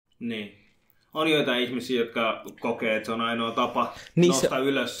Niin. On joitain ihmisiä, jotka kokee, että se on ainoa tapa niin nostaa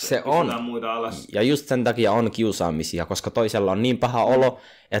ylös, se on. muita alas. Ja just sen takia on kiusaamisia, koska toisella on niin paha olo,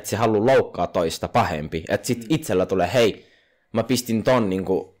 että se haluaa loukkaa toista pahempi. Että sit itsellä tulee, hei, mä pistin ton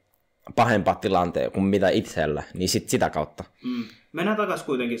niinku pahempaa tilanteen kuin mitä itsellä, niin sit sitä kautta. Mennään takaisin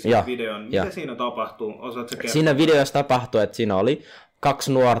kuitenkin siihen videoon. Mitä siinä tapahtuu? Osaatko kertoa? Siinä videossa tapahtui, että siinä oli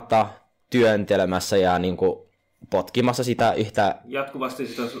 2 nuorta työntelemässä ja niinku potkimassa sitä jatkuvasti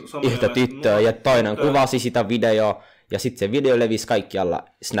sitä yhtä tyttöä ja toinen kuvasi sitä videoa ja sitten se video levisi kaikkialla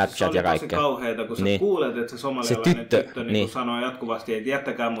Snapchat ja kaikkea. Se oli tosi kauheeta, kun sä kuulet, että se somalialainen tyttö niin sanoo jatkuvasti, että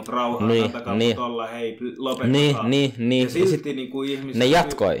jättäkää mut rauhaan, antakaa mut olla, hei lopettakaa. Niin. Ja silti niin ihmiset ne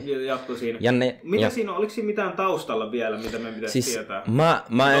jatkoi siinä. Mitä siinä, oliko siinä mitään taustalla vielä, mitä me pitäisi tietää?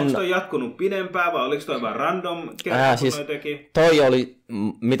 Onko toi jatkunut pidempään vai oliko toi vaan random noi teki? Toi oli,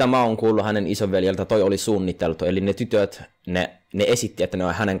 mitä mä oon kuullut hänen isonveljeltä, toi oli suunniteltu, eli ne tytöt, ne esitti, että ne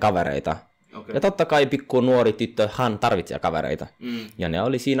on hänen kavereita. Okay. Ja totta kai pikku nuori tyttö, hän tarvitsee kavereita. Ja ne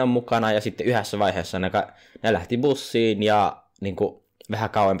oli siinä mukana ja sitten yhdessä vaiheessa ne lähti bussiin ja niin kuin, vähän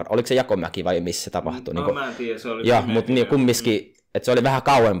kauempana. Oliko se Jakomäki vai missä se tapahtui? No mä en tiedä, se oli... Joo, mutta niin, kumminkin, että se oli vähän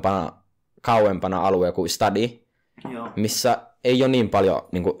kauempana alue kuin stadi, missä ei ole niin paljon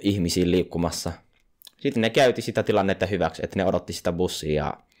niin kuin, ihmisiä liikkumassa. Sitten ne käytti sitä tilannetta hyväksi, että ne odotti sitä bussia.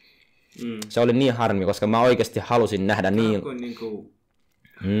 Ja se oli niin harmi, koska mä oikeasti halusin nähdä niin...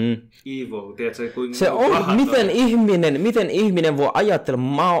 Evil, tiedätkö, se on, miten ihminen voi ajatella,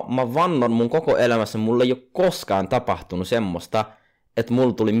 mä vannon mun koko elämässä, mulla ei ole koskaan tapahtunut semmoista, että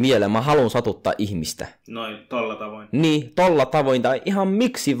mulla tuli mieleen, mä haluan satuttaa ihmistä. Noin, tolla tavoin. Niin, tolla tavoin, tai ihan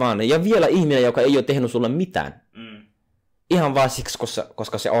miksi vaan, ja vielä ihminen, joka ei ole tehnyt sulle mitään. Ihan vaan siksi,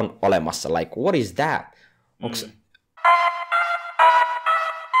 koska se on olemassa, like, what is that? Onks...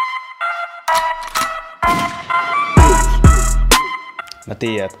 Mä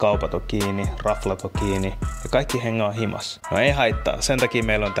tiedän, että kaupat on kiinni, raflat on kiinni ja kaikki hengaa himas. No ei haittaa, sen takia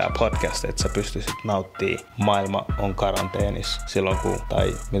meillä on tää podcast, että sä pystyisit nauttimaan. Maailma on karanteenissa silloin kun,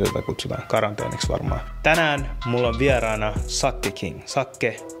 tai mitä tätä kutsutaan, karanteeniksi varmaan. Tänään mulla on vieraana Sakke King.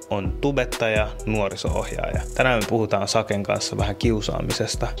 Sakke on tubettaja, nuoriso-ohjaaja. Tänään me puhutaan Saken kanssa vähän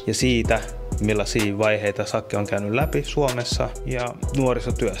kiusaamisesta ja siitä, millaisia vaiheita Sakke on käynyt läpi Suomessa ja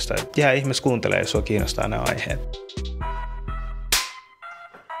nuorisotyöstä. Jää ihmeessä kuuntelee, jos sua kiinnostaa nämä aiheet.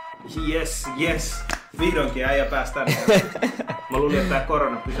 Yes. Vihdoinkin äijä pääsi tänne. Mä luulin, että tää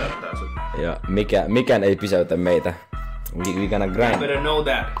korona pysäyttää sut. Joo, mikään ei pysäytä meitä. We gonna grind. You better know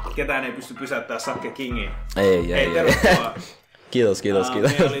that. Ketään ei pysty pysäyttämään Sakke Kingia. Ei. Tervetuloa. Kiitos.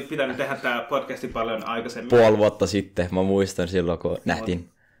 Me oli pitänyt tehdä tää podcasti paljon aikaisemmin. 5 vuotta sitten, mä muistan silloin, kun nähtiin.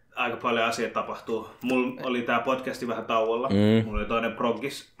 Aika paljon asiat tapahtuu. Mulla oli tää podcasti vähän tauolla. Mulla oli toinen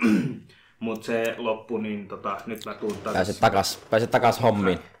proggis. Mut se loppui, niin nyt mä tuun Pääset takas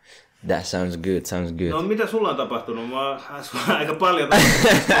hommiin. That sounds good. No mitä sulla on tapahtunut? Aika paljon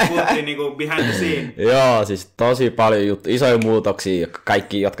puhuttiin niinku behind the scene. Joo, siis tosi paljon isoja muutoksia.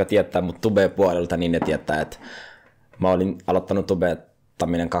 Kaikki, jotka tietää mut tube-puolelta, niin ne tietää, että mä olin aloittanut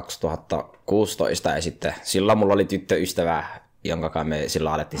tubettaminen 2016 ja sitten silloin mulla oli tyttöystävä, jonka kanssa me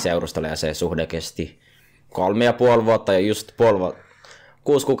silloin alettiin seurustella ja se suhde kesti 3,5 vuotta ja just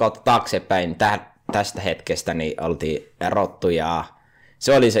 6 kuukautta taaksepäin tästä hetkestä niin oltiin erottu ja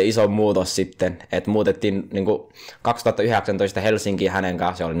se oli se iso muutos sitten, että muutettiin niin kuin 2019 Helsinkiin hänen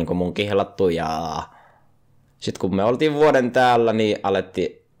kanssa, se oli niin kuin mun kihlattu ja sitten kun me oltiin vuoden täällä, niin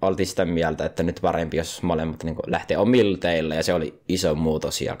oltiin sitä mieltä, että nyt parempi, jos molemmat niin kuin lähtee omille teille ja se oli iso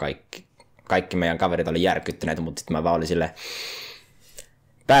muutos ja kaikki meidän kaverit oli järkyttyneitä, mutta sitten mä vaan olin silleen,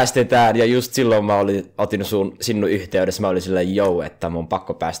 päästetään ja just silloin mä otin sinun yhteydessä, mä olin silleen, että mun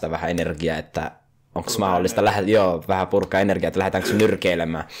pakko päästä vähän energiaa, että onko mahdollista vähän purkaa energiaa, että lähdetäänkö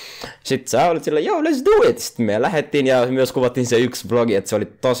nyrkeilemään. Sitten sä olit silleen, let's do it. Sitten me lähdettiin ja myös kuvattiin se yksi vlogi, että se oli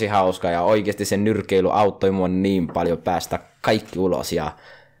tosi hauska ja oikeasti se nyrkeily auttoi mua niin paljon päästä kaikki ulos. Ja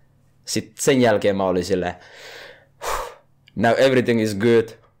sitten sen jälkeen mä olin silleen, now everything is good,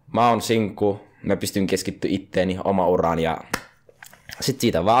 mä oon sinkku, mä pystyn keskittyä itteeni, oma uraan ja sitten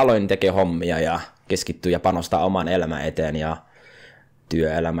siitä vaan aloin tekemään hommia ja keskittyä ja panostaa oman elämän eteen ja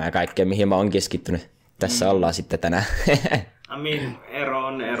työelämää ja kaikkea, mihin mä oon keskittynyt. Tässä ollaan sitten tänään. Ero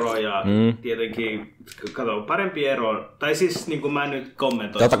on ero ja tietenkin, kato, parempi ero, tai siis niin kuin mä nyt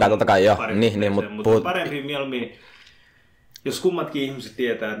kommentoin. Totta kai, joo. Niin, mutta parempi mieluummin, jos kummatkin ihmiset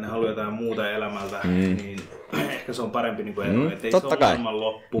tietää, että ne haluaa jotain muuta elämältä, niin ehkä se on parempi niin ero, ettei totta se ole kai. maailman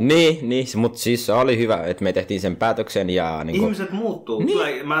loppu. Niin, mutta siis se oli hyvä, että me tehtiin sen päätöksen ja... Niin kuin... Ihmiset muuttuu.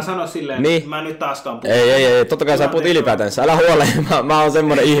 Niin. Mä sanon silleen, niin. mä nyt taaskaan puhun. Ei, totta kai sä puhut ylipäätänsä. Älä huole, mä oon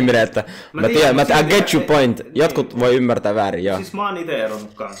semmonen ihminen, että mä tiedän, I get your point. Jotkut voi ymmärtää väärin, joo. Siis mä oon ite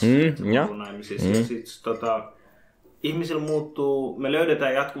eronnut kanssa, naimisissa. Ja sit ihmisillä muuttuu, me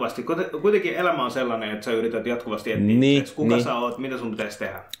löydetään jatkuvasti. Kuitenkin elämä on sellainen, että sä yrität jatkuvasti etsiä, kuka sä oot, mitä sun pitäisi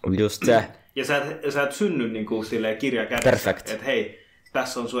tehdä. Just se. Ja sä et synny niin kuin silleen kirja kädessä, että hei,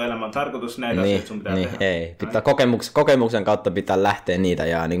 tässä on sun elämän tarkoitus, näitä asioita sun pitää tehdä. Ei. Pitää kokemuksen kautta pitää lähteä niitä.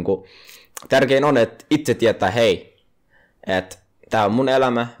 Ja niin kuin, tärkein on, että itse tietää, hei, että tää on mun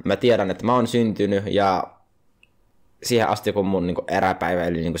elämä, mä tiedän, että mä oon syntynyt ja siihen asti, kun mun niin eräpäivä,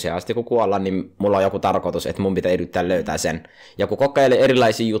 eli niin siihen asti, kun kuollaan, niin mulla on joku tarkoitus, että mun pitää yrittää löytää sen. Ja kun kokeilee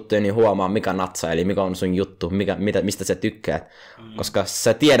erilaisia juttuja, niin huomaa, mikä natsaa, eli mikä on sun juttu, mistä sä tykkäät. Koska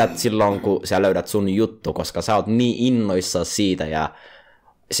sä tiedät silloin, kun sä löydät sun juttu, koska sä oot niin innoissaan siitä, ja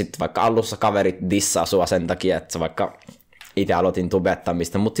sitten vaikka alussa kaverit dissaa sua sen takia, että sä vaikka itse aloitin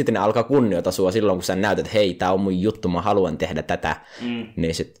tubettamista, mutta sitten ne alkaa kunnioita sua silloin, kun sä näytät, että hei, tää on mun juttu, mä haluan tehdä tätä,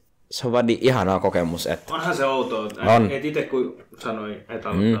 niin sit se on vaan niin ihanaa kokemus. Että... Onhan se outoa. Et itse kun sanoin, että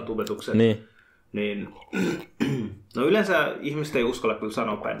aloittaa tubetuksen, niin no yleensä ihmiset ei uskalla kyllä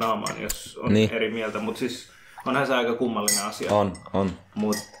sanoa päin naamaan, jos on eri mieltä, mutta siis onhan se aika kummallinen asia. On.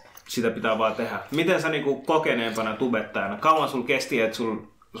 Mutta sitä pitää vaan tehdä. Miten sä niinku kokeneempana tubettajana, kauan sul kesti, että sun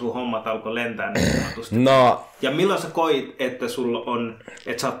hommat alkoi lentää niin sanotusti? No. Ja milloin sä koit, että sulla on,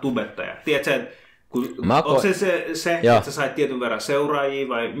 että sä oot tubettaja? Tiedätkö, onko se, että sä sait tietyn verran seuraajia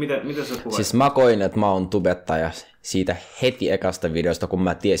vai mitä sä kuvaisit? Siis mä koin, että mä oon tubettaja siitä heti ekasta videosta, kun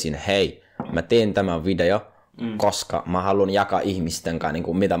mä tiesin, hei, mä teen tämän video, koska mä haluan jakaa ihmisten kanssa, niin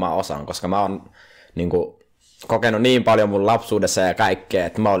kuin, mitä mä osaan, koska mä oon niin kuin, kokenut niin paljon mun lapsuudessa ja kaikkea,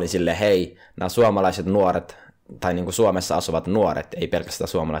 että mä olin silleen, hei, nämä suomalaiset nuoret, tai niin kuin Suomessa asuvat nuoret, ei pelkästään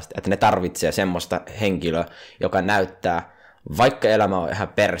suomalaiset, että ne tarvitsee semmoista henkilöä, joka näyttää, vaikka elämä on ihan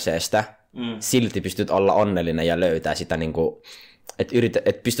perseestä, silti pystyt olla onnellinen ja löytää sitä, niin kuin,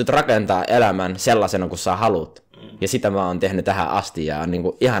 että pystyt rakentamaan elämän sellaisena kuin sä haluat. Ja sitä mä oon tehnyt tähän asti ja on niin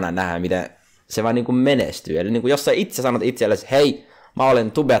kuin ihana nähdä, miten se vaan niin kuin menestyy. Eli niin kuin, jos sä itse sanot itsellesi, hei, mä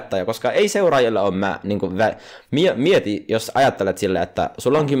olen tubettaja, koska ei seuraajilla ole mä. Niin kuin mieti, jos ajattelet silleen, että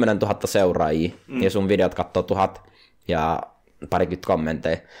sulla on 10 000 seuraajia ja sun videot katsoo 1000 ja parikymmentä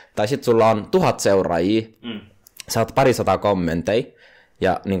kommentteja. Tai sit sulla on 1000 seuraajia, sä oot parisataa kommentteja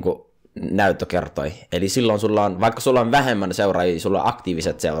ja niin kuin näyttö kertoi. Eli silloin sulla on, vaikka sulla on vähemmän seuraajia, sulla on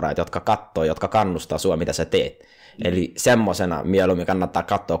aktiiviset seuraajat, jotka katsoo, jotka kannustaa sua, mitä sä teet. Eli semmosena mieluummin kannattaa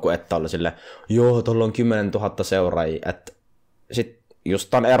katsoa, kun et olla silleen, joo, tuolla on 10 000 seuraajia. Et sit just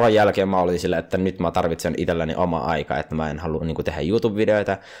ton eron jälkeen mä olin silleen, että nyt mä tarvitsen itselläni oma aika, että mä en halua niin tehdä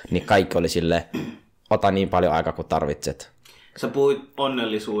YouTube-videoita, niin kaikki oli silleen, ota niin paljon aikaa kuin tarvitset. Sä puhuit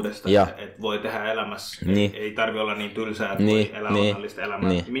onnellisuudesta, että voi tehdä elämässä, ei tarvi olla niin tylsää, että voi elää onnellista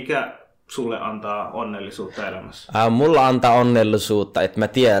elämää. Mikä sulle antaa onnellisuutta elämässä? Mulla antaa onnellisuutta, että mä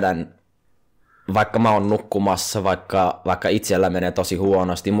tiedän, vaikka mä oon nukkumassa, vaikka itsellä menee tosi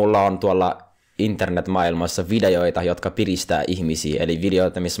huonosti, mulla on tuolla internetmaailmassa videoita, jotka piristää ihmisiä, eli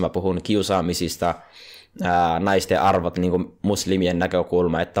videoita, missä mä puhun kiusaamisista, naisten arvot, niin kuin muslimien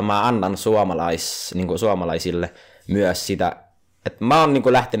näkökulma, että mä annan suomalaisille myös sitä, että mä oon niin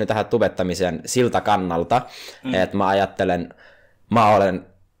kuin lähtenyt tähän tubettamiseen siltä kannalta, että mä ajattelen, mä olen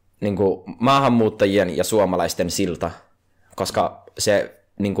niin kuin maahanmuuttajien ja suomalaisten silta, koska se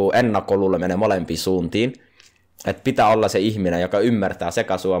niin kuin ennakkoluulo menee molempiin suuntiin, että pitää olla se ihminen, joka ymmärtää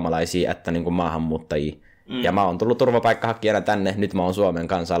sekä suomalaisia että niin kuin maahanmuuttajia. Ja mä oon tullut turvapaikkahakijana tänne, nyt mä oon Suomen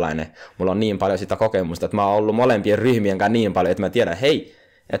kansalainen. Mulla on niin paljon sitä kokemusta, että mä oon ollut molempien ryhmien kanssa niin paljon, että mä tiedän, hei,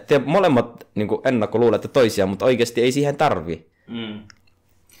 että te molemmat niin kuin ennakkoluulette toisiaan, mutta oikeasti ei siihen tarvi.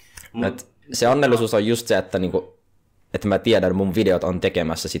 Se onnellisuus on just se, että, niin kuin, että mä tiedän, mun videot on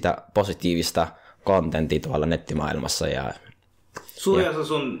tekemässä sitä positiivista kontenttia tuolla nettimaailmassa. Suurin osa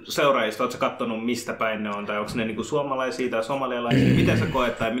sun seuraajista, ootko sä kattonut mistä päin ne on, tai onko ne niinku suomalaisia tai somalialaisia? Miten sä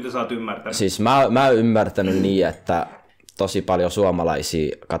koet tai mitä sä oot ymmärtänyt? Siis mä oon ymmärtänyt niin, että tosi paljon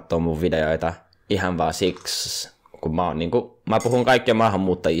suomalaisia katsoo mun videoita ihan vaan siksi, kun mä puhun kaikkien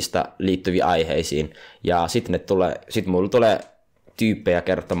maahanmuuttajista liittyviin aiheisiin, ja sit mulla tulee tyyppejä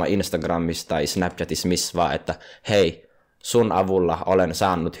kertomaan Instagramissa tai Snapchatissa missä vaan, että hei, sun avulla olen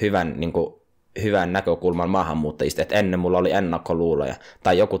saanut hyvän näkökulman maahanmuuttajista, että ennen mulla oli ennakkoluuloja,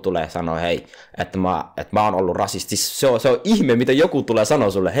 tai joku tulee sanoa, hei, että mä oon ollut rasisti. Se on ihme, mitä joku tulee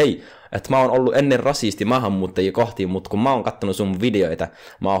sanoa sulle, hei, että mä oon ollut ennen rasisti maahanmuuttajia kohti, mutta kun mä oon kattonut sun videoita,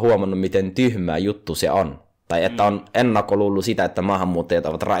 mä oon huomannut, miten tyhmää juttu se on. Tai että on ennakkoluullut sitä, että maahanmuuttajat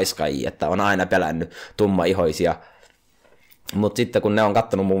ovat raiskaajia, että on aina pelännyt tummaihoisia. Mutta sitten kun ne on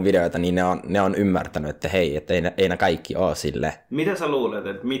kattonut mun videoita, niin ne on ymmärtänyt, että hei, että ei ne kaikki ole silleen. Mitä sä luulet,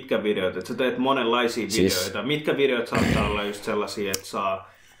 että mitkä videot, että sä teet monenlaisia videoita, mitkä videot saattaa olla just sellaisia, että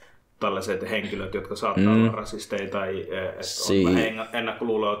saa tällaiset henkilöt, jotka saattaa olla rasisteja tai on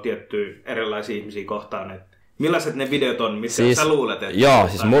ennakkoluuloa tiettyjä erilaisia ihmisiä kohtaan. Että millaiset ne videot on, mitkä sä luulet, että... Joo,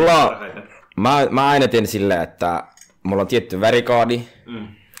 siis mulla on, mä aina teen silleen, että mulla on tietty värikoodi,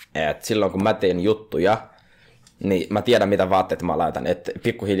 että silloin kun mä teen juttuja, niin mä tiedän mitä vaatteet mä laitan, että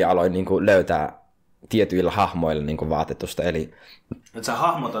pikkuhiljaa aloin niin kuin löytää tietyillä hahmoilla niin kuin vaatetusta, eli... Että sä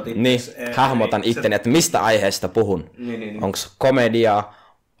hahmotat itse. Niin, hahmotan itteni, että mistä aiheesta puhun. Niin. Onko komediaa,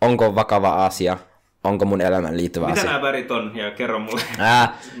 onko vakava asia, onko mun elämään liittyvä asia. Mitä nämä värit on, ja kerro mulle.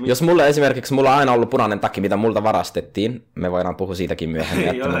 Jos mulla esimerkiksi, mulla on aina ollut punainen takki, mitä multa varastettiin, me voidaan puhua siitäkin myöhemmin,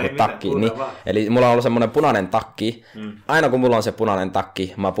 että niinku takki, niin, eli mulla on ollut semmoinen punainen takki, aina kun mulla on se punainen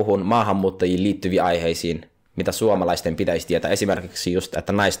takki, mä puhun maahanmuuttajiin liittyviin aiheisiin, mitä suomalaisten pitäisi tietää. Esimerkiksi just,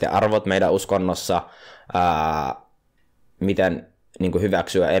 että naisten arvot meidän uskonnossa, miten niin kuin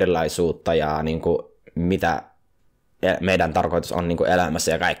hyväksyä erilaisuutta ja niin kuin, mitä meidän tarkoitus on niin kuin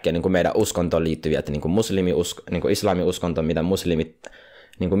elämässä ja kaikkea niin kuin meidän uskontoon liittyviä, että niin kuin niin kuin islamin uskonto, mitä muslimit,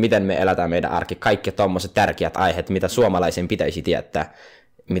 niin kuin miten me eletään meidän arki, kaikki tommoset tärkeät aiheet, mitä suomalaisen pitäisi tietää,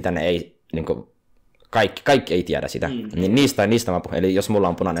 mitä ne ei, niin kuin, kaikki ei tiedä sitä. Niin niistä mä puhun. Eli jos mulla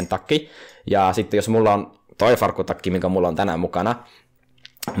on punainen takki ja sitten jos mulla on toi farkkutakki, mikä mulla on tänään mukana,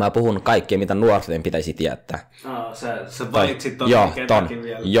 mä puhun kaikkea, mitä nuorten pitäisi tietää. Sä valitsit ton takin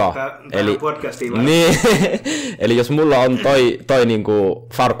vielä. Joo. Eli, niin, eli jos mulla on toi niinku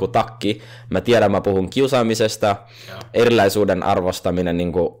farkkutakki, mä tiedän, mä puhun kiusaamisesta, erilaisuuden arvostaminen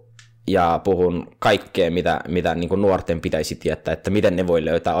niinku, ja puhun kaikkea, mitä niinku nuorten pitäisi tietää, että miten ne voi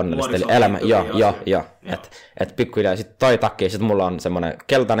löytää onnellista elämää. Joo. Et pikkuhiljaa sitten toi takki, sitten mulla on semmoinen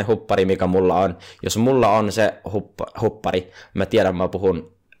keltainen huppari, mikä mulla on. Jos mulla on se huppari, mä tiedän, mä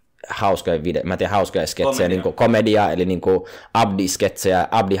puhun mä teen hauskoja sketsejä, niinku komediaa, eli niinku Abdi-sketsejä,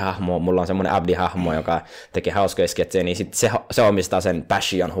 Abdi-hahmo, mulla on semmoinen Abdi-hahmo, joka tekee hauskoja sketsejä, niin sit se omistaa sen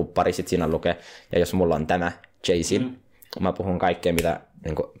Passion huppari, sit siinä lukee, ja jos mulla on tämä Jaysin, mä puhun kaikkea,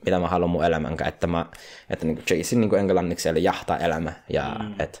 mitä mä haluan mun elämänkään, että niinku Jaysin niinku englanniksi, eli jahtaa elämä, ja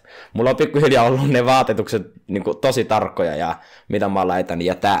et mulla on pikkuhiljaa ollut ne vaatetukset niinku tosi tarkkoja, ja mitä mä laitan,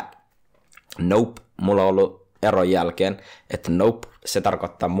 ja tää Nope, mulla on ollut eron jälkeen, että nope, se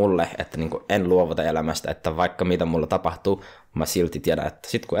tarkoittaa mulle, että niinku en luovuta elämästä, että vaikka mitä mulla tapahtuu, mä silti tiedän, että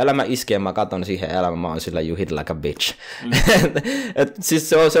sit kun elämä iskee, mä katon siihen elämään, mä oon sillä you hit like a bitch. Siis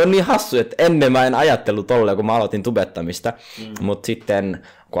se on niin hassu, että ennen mä en ajatellut tolleen, kun mä aloitin tubettamista, mutta sitten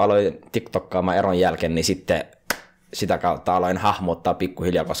kun aloin TikTokkaamaan eron jälkeen, niin sitten sitä kautta aloin hahmottaa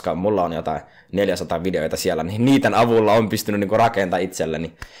pikkuhiljaa, koska mulla on jotain 400 videoita siellä, niin niiden avulla on pystynyt niinku rakentamaan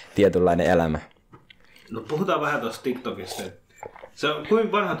itselleni tietynlainen elämä. No puhutaan vähän tuosta TikTokista.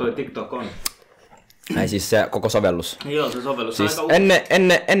 Kuinka vanha toi TikTok on? Ei siis se koko sovellus. Joo, se sovellus. Siis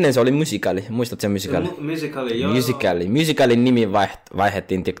ennen se oli Musical.ly. Muistatko sen Musical.ly? Musical.ly, joo. Musical.lyn nimi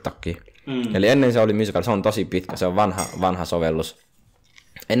vaihdettiin TikTokkiin. Eli ennen se oli Musical.ly. Se on tosi pitkä. Se on vanha sovellus.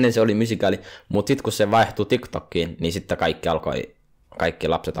 Ennen se oli Musical.ly, mutta sitten kun se vaihtui TikTokkiin, niin sitten kaikki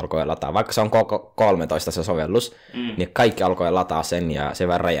lapset alkoi lataa. Vaikka se on 13 se sovellus, niin kaikki alkoi lataa sen ja se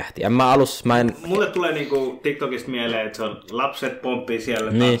vähän räjähti. Mulle tulee niinku TikTokista mieleen, että se on lapset pomppii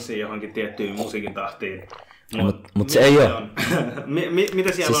siellä tanssii johonkin tiettyyn musiikin tahtiin. Mut se ei ole.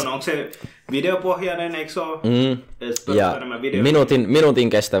 Mitä siellä siis on? Onko se videopohjainen, eikö se ole? Ja minuutin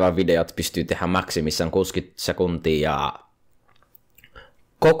kestävät videot pystyy tehdä maksimissaan 60 sekuntia ja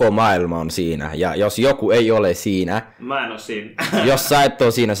koko maailma on siinä, ja jos joku ei ole siinä, mä en ole siinä. Jos sä et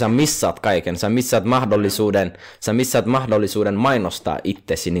ole siinä, sä missaat kaiken, sä missaat mahdollisuuden mainostaa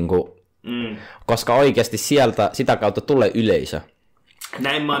itsesi, niin kuin, koska oikeasti sitä kautta tulee yleisö.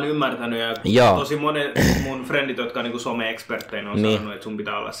 Näin mä oon ymmärtänyt, ja tosi monet mun frendit, jotka on niin some-ekspertteinä, on sanonut, että sun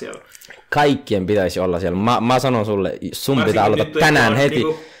pitää olla siellä. Kaikkien pitäisi olla siellä. Mä sanon sulle, sun pitää olla tänään heti.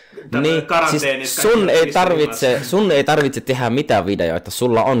 Niin, siis sun ei tarvitse tehdä mitään videoita,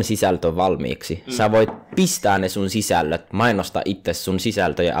 sulla on sisältö valmiiksi. Sä voit pistää ne sun sisällöt, mainostaa itse sun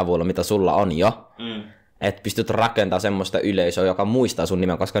sisältöjen avulla, mitä sulla on jo. Että pystyt rakentamaan semmoista yleisöä, joka muistaa sun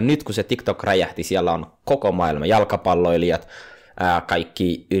nimen, koska nyt kun se TikTok räjähti, siellä on koko maailma, jalkapalloilijat,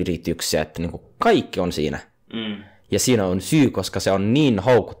 kaikki yritykset, niin kuin kaikki on siinä. Ja siinä on syy, koska se on niin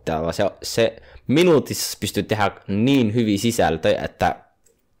houkutteleva. Se minuutissa pystyy tehdä niin hyviä sisältöjä, että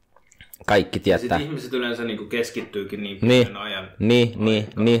kaikki tietää. Sitten ihmiset yleensä niinku keskittyykin niin paljon ajan.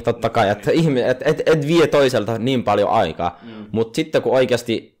 Niin, totta kai. Et vie toiselta niin paljon aikaa. Mutta sitten kun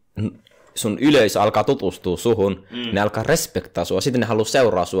oikeasti sun yleisö alkaa tutustua suhun, ne alkaa respektaa sua, sitten ne haluaa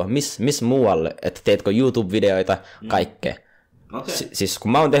seuraa sua, miss muualle, että teetkö YouTube-videoita, kaikkea. Okay. Siis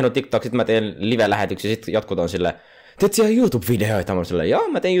kun mä oon tehnyt TikTok, sit mä teen live-lähetyksiä, sit jotkut on silleen, teet siellä YouTube-videoita? Mä oon silleen, joo,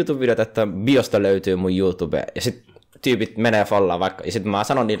 mä teen YouTube-videoita, että biosta löytyy mun YouTube, ja sit tyypit menee follaan vaikka, ja sit mä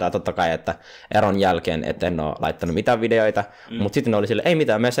sanon niillä totta kai, että eron jälkeen, että en oo laittanut mitään videoita, mutta sitten ne oli silleen, ei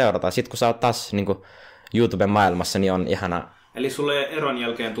mitään, me seurataan, sit kun sä oot taas niinku YouTuben maailmassa, niin on ihana. Eli sulle ei eron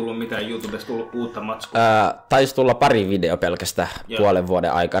jälkeen tullut mitään YouTubesta tullut uutta matskua? Taisi tulla pari video pelkästään puolen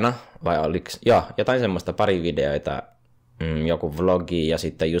vuoden aikana, vai oliks, joo, jotain semmoista pari videoita, joku vlogi ja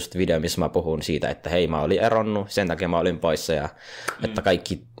sitten just video, missä mä puhun siitä, että hei, mä olin eronnut, sen takia mä olin poissa ja että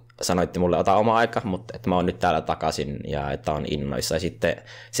kaikki sanoitti mulle ota oma aika, mutta että mä oon nyt täällä takaisin ja että on innoissa ja sitten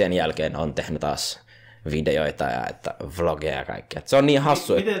sen jälkeen on tehnyt taas videoita ja että vlogeja ja kaikkea. Se on niin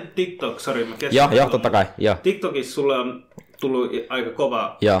hassu. Miten TikTok, sori mä keskustelen. Joo, totta kai, joo. TikTokissa sulle on tullut aika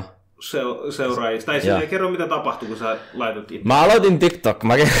kova seuraajista. Tai sille kerro mitä tapahtui, kun sä laitot itse. Mä aloitin TikTok,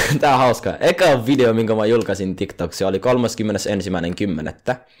 tää on hauskaa. Eka video, minkä mä julkaisin TikTok, se oli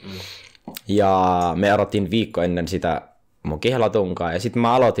 31.10. Ja me erottiin viikko ennen sitä mun kihlatunkaa. Ja sitten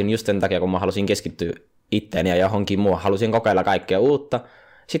mä aloitin just sen takia, kun mä halusin keskittyä itteeni ja johonkin muuhun. Halusin kokeilla kaikkea uutta.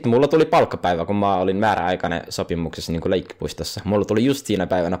 Sitten mulla tuli palkkapäivä, kun mä olin määräaikainen sopimuksessa niin kuin leikkipuistossa. Mulla tuli just siinä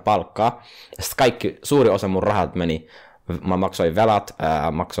päivänä palkkaa. Ja sitten suuri osa mun rahat meni. Mä maksoin velat,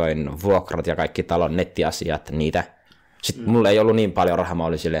 maksoin vuokrat ja kaikki talon nettiasiat, niitä. Sitten mulla ei ollut niin paljon rahaa, mä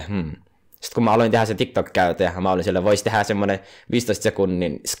olin silleen, Sitten kun mä aloin tehdä se TikTok-käytä, mä olin silleen, vois tehdä semmonen 15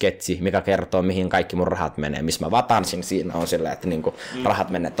 sekunnin sketsi, mikä kertoo, mihin kaikki mun rahat menee. Missä mä vaan tanssin, siinä on silleen, että niinku, rahat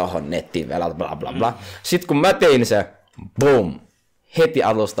menee tohon nettiin, velat, bla bla bla. Sitten kun mä tein se, boom! Heti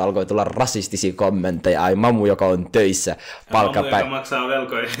alusta alkoi tulla rasistisia kommentteja. Ai mamu, joka on töissä. Mamu, joka maksaa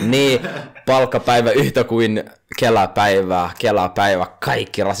velkoja. Niin, palkkapäivä yhtä kuin kelapäivä.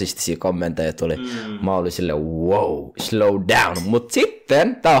 Kaikki rasistisia kommentteja tuli. Mä olin silleen, wow, slow down. Mut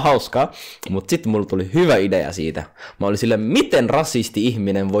sitten, tää on hauskaa, mut sitten mulla tuli hyvä idea siitä. Mä olin silleen, miten rasisti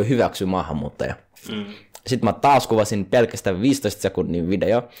ihminen voi hyväksyä maahanmuuttaja. Sitten mä taas kuvasin pelkästään 15 sekunnin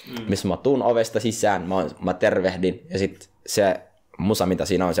video, missä mä tuun ovesta sisään, mä tervehdin ja sitten se musa, mitä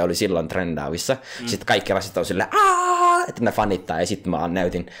siinä on, se oli silloin trendaavissa. Sitten kaikki rasistit on silleen, että ne fanittaa. Ja sitten mä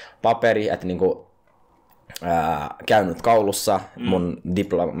näytin paperi, että niinku, käynyt koulussa.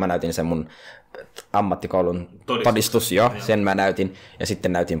 Mä näytin sen mun ammattikoulun todistus, sen mä näytin. Ja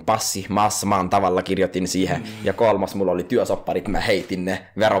sitten näytin passi, maan tavalla kirjoitin siihen. Ja kolmas, mulla oli työsopparit, mä heitin ne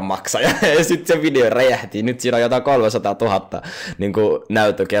veronmaksaja. Ja sitten se video räjähti. Nyt siinä on jotain 300 000 niinku,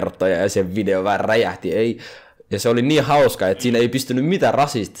 näytökertoja ja se video vähän räjähti. Ja se oli niin hauska, että siinä ei pystynyt mitään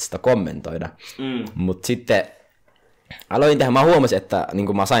rasistista kommentoida. Mutta sitten aloin tehdä, mä huomasin, että niin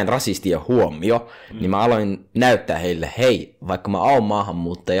kun mä sain rasistien huomio, niin mä aloin näyttää heille, hei, vaikka mä oon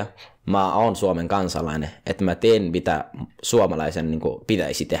maahanmuuttaja, mä oon Suomen kansalainen, että mä teen mitä suomalaisen niin kun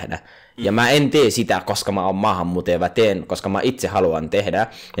pitäisi tehdä. Ja mä en tee sitä, koska mä oon maahanmuuttaja, mä teen, koska mä itse haluan tehdä,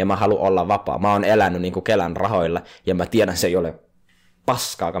 ja mä haluan olla vapaa. Mä oon elänyt niin kun Kelan rahoilla, ja mä tiedän, se ei ole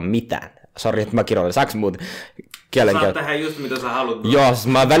paskaakaan mitään. Sori, että mä kirjoitan. Saaks muut kielenkieltä? Saat tehdä just mitä sä haluat. Joo,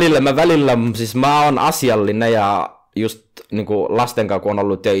 siis mä oon asiallinen ja just niinku lasten kanssa, kun on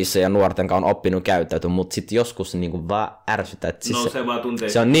ollut töissä ja nuorten kanssa on oppinut käyttäytymään, mutta sitten joskus niinku vaan ärsyttää. Siis se vaan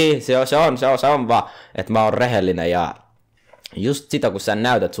tunteisiin. Se on niin, se on vaan, että mä oon rehellinen ja just sitä, kun sä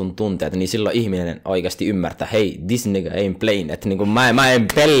näytät sun tunteet, niin silloin ihminen oikeasti ymmärtää, hei, this nigga ain't playing, että niinku mä en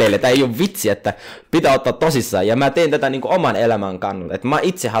pelleile, tämä ei ole vitsi, että pitää ottaa tosissaan, ja mä teen tätä niinku oman elämän kannalta, että mä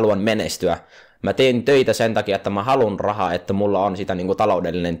itse haluan menestyä, mä teen töitä sen takia, että mä haluan rahaa, että mulla on sitä niinku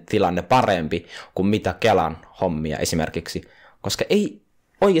taloudellinen tilanne parempi kuin mitä Kelan hommia esimerkiksi, koska ei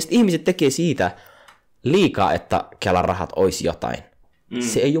oikeasti ihmiset tekee siitä liikaa, että Kelan rahat olisi jotain,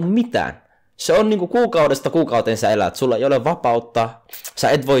 se ei ole mitään. Se on niinku kuukaudesta kuukauteen sä elät, sulla ei ole vapautta, sä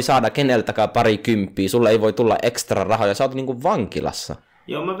et voi saada keneltäkään parikymppiä, sulla ei voi tulla ekstra rahoja, sä oot niinku vankilassa.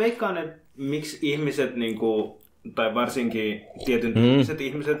 Joo, mä veikkaan, että miksi ihmiset, niinku, tai varsinkin tietyn tyyppiset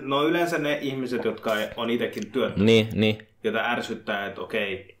ihmiset, no yleensä ne ihmiset, jotka on itsekin työttömiä, jota ärsyttää, että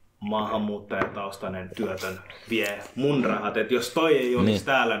okei, maahanmuuttajataustainen työtön vie mun rahat, että jos toi ei olisi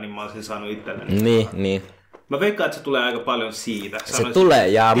täällä, niin mä olisin saanut itselleni. Niin. Mä veikkaan, että se tulee aika paljon siitä. Se tulee,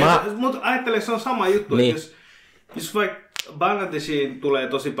 ja mutta ajattele, se on sama juttu, niin. Että jos vaikka Bangladeshiin tulee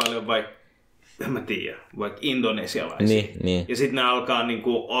tosi paljon vaikka, en mä tiedä, vaikka indonesialaisia, ja sitten ne alkaa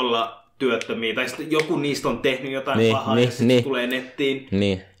niinku olla työttömiä, tai sitten joku niistä on tehnyt jotain pahaa, ja sitten tulee nettiin,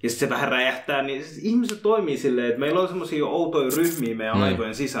 ja sitten se vähän räjähtää, niin ihmiset toimii silleen, että meillä on semmosia outoja ryhmiä meidän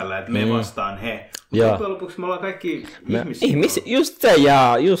aivojen sisällä, että me vastaan he. Mutta loppujen lopuksi me ollaan kaikki ihmisiä. Just se,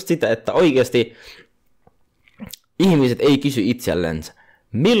 ja just sitä, että oikeasti ihmiset ei kysy itsellensä,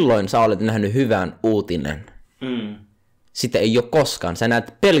 milloin sä olet nähnyt hyvän uutinen? Sitä ei ole koskaan. Sä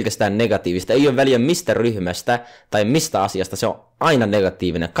näet pelkästään negatiivista. Ei ole väliä mistä ryhmästä tai mistä asiasta. Se on aina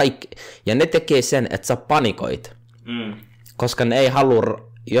negatiivinen. Kaikki. Ja ne tekee sen, että sä panikoit. Koska ne ei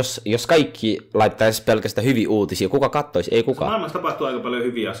halua, jos kaikki laittaisi pelkästään hyviä uutisia, kuka kattoisi? Ei kukaan. Maailmassa tapahtuu aika paljon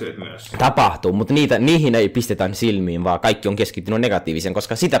hyviä asioita myös. Tapahtuu, mutta niihin ei pistetä silmiin, vaan kaikki on keskittynyt negatiiviseen,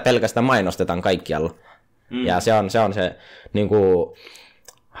 koska sitä pelkästään mainostetaan kaikkialla. Ja se on se niin kuin,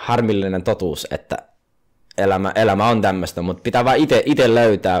 harmillinen totuus, että elämä on tämmöistä, mutta pitää vaan itse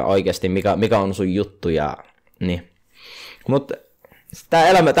löytää oikeasti, mikä on sun juttu. Ja, niin. Mutta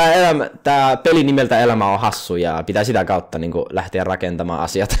tää peli nimeltä Elämä on hassu ja pitää sitä kautta niin kuin, lähteä rakentamaan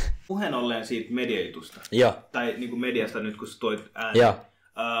asiat. Puheen ollen siitä mediajutusta. Joo. Tai niin kuin mediasta nyt, kun sä toit ääneen.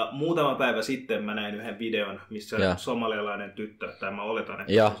 Muutama päivä sitten mä näin yhden videon, missä somalialainen tyttö, tai mä oletan,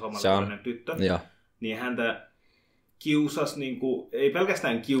 että se on somalialainen tyttö, niin häntä kiusasi, niin kuin, ei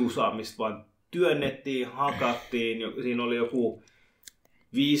pelkästään kiusaamista, vaan työnnettiin, hakattiin. Siinä oli joku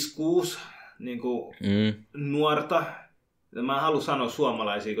 5-6 niin kuin, nuorta. Mä en halua sanoa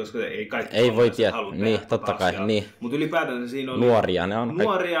suomalaisia, koska ei kaikki ei voi halua tehdä. Niin, totta kai. Niin. Mutta ylipäätään siinä oli nuoria, ne on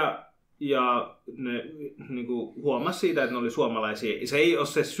nuoria ja ne niin kuin, huomasi siitä, että ne oli suomalaisia. Se ei ole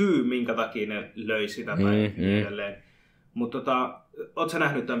se syy, minkä takia ne löi sitä tai edelleen. Mutta ootko sä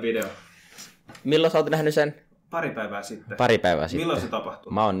nähnyt tämän videon? Milloin sä oot nähnyt sen? Pari päivää sitten. Milloin se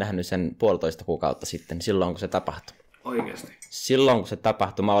tapahtui? Mä oon nähnyt sen 1,5 kuukautta sitten, silloin kun se tapahtui. Oikeesti? Silloin kun se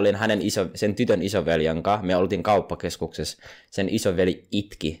tapahtui, mä olin sen tytön isoveljan kanssa, me oltiin kauppakeskuksessa, sen isoveli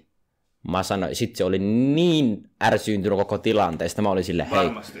itki. Mä sanoin, sit se oli niin ärsyyntynyt koko tilanteesta, mä olin sille hei.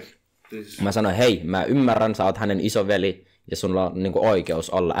 Varmasti. Mä sanoin hei, mä ymmärrän, sä oot hänen isoveli ja sulla on niin kuin, oikeus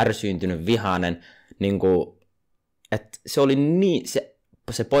olla ärsyyntynyt, vihainen, niin kuin, että se oli niin,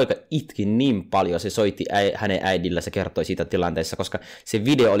 se poika itki niin paljon, se soitti hänen äidillä, se kertoi siitä tilanteessa, koska se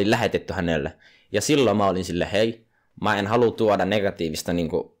video oli lähetetty hänelle. Ja silloin mä olin sille, hei, mä en halua tuoda negatiivista, niin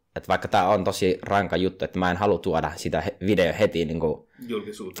kuin, että vaikka tää on tosi ranka juttu, että mä en halua tuoda sitä video heti niin kuin,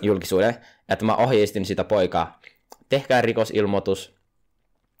 julkisuuteen. Että mä ohjeistin sitä poikaa, tehkää rikosilmoitus,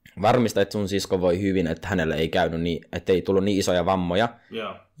 varmista, että sun sisko voi hyvin, että hänelle ei käynyt niin, että ei tullut niin isoja vammoja.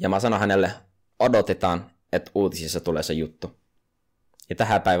 Ja mä sanon hänelle, odotetaan, että uutisissa tulee se juttu. Ja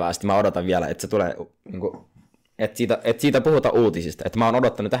tähän päivään asti mä odotan vielä, että se tulee, että siitä puhutaan uutisista. Että mä oon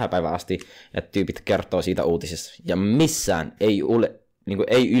odottanut tähän päivään asti, että tyypit kertoo siitä uutisista. Ja missään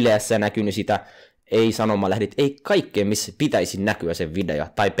ei yleensä näkynyt sitä, ei sanomalehdet, ei kaikkeen, missä pitäisi näkyä se video,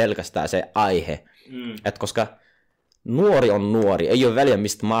 tai pelkästään se aihe. Että koska nuori on nuori, ei ole väliä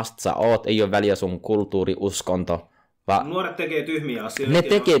mistä maasta sä oot, ei ole väliä sun kulttuuri, uskonto. Vaan nuoret tekee tyhmiä asioita. Ne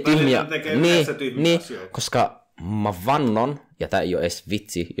tekee tyhmiä, tyhmiä asioita. Koska mä vannon, ja tää ei ole edes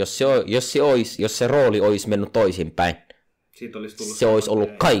vitsi, jos se rooli olisi mennyt toisinpäin, se olisi ollut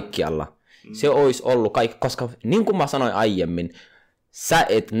kaikkialla. Se olisi ollut koska niin kuin mä sanoin aiemmin, sä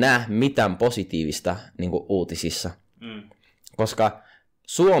et näe mitään positiivista niin kuin uutisissa. Koska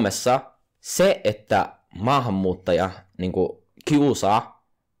Suomessa se, että maahanmuuttaja niin kuin kiusaa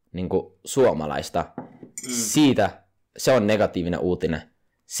niin kuin suomalaista, siitä se on negatiivinen uutinen.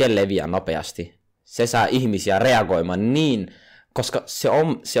 Se leviää nopeasti. Se saa ihmisiä reagoimaan niin, koska se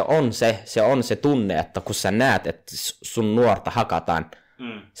on se tunne, että kun sä näet, että sun nuorta hakataan,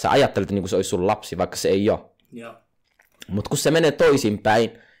 sä ajattelet, niin kuin se olisi sun lapsi, vaikka se ei ole. Mutta kun se menee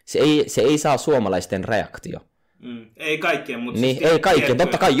toisinpäin, se ei saa suomalaisten reaktio. Ei kaikkien, mutta niin, ei kaikkien.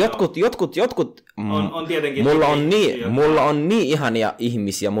 Totta kai jotkut on tietenkin. Mulla on niin ihania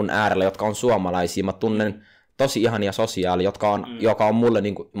ihmisiä mun äärellä, jotka on suomalaisia. Mä tunnen tosi ihania sosiaali, joka on mulle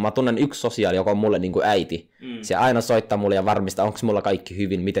niinku, mä tunnen yksi sosiaali, joka on mulle niinku äiti. Se aina soittaa mulle ja varmistaa, onko mulla kaikki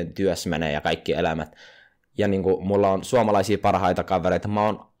hyvin, miten työssä menee ja kaikki elämät. Ja niinku, mulla on suomalaisia parhaita kavereita. Mä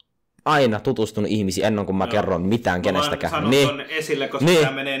oon aina tutustunut ihmisiin ennen kuin mä kerron mitään kenestäkään. Mä sanon ton esille, koska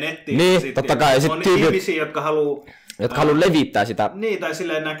tämä menee nettiin. Niin, totta kai. On ihmisiä, jotka haluaa levittää sitä. Niin, tai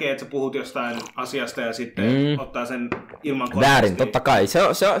silleen näkee, että sä puhut jostain asiasta ja sitten ottaa sen ilman kontekstia. Väärin, totta kai.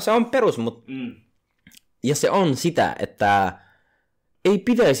 Se on perus, mutta ja se on sitä, että ei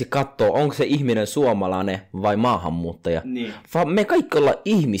pitäisi katsoa, onko se ihminen suomalainen vai maahanmuuttaja. Niin. Vaan me kaikki ollaan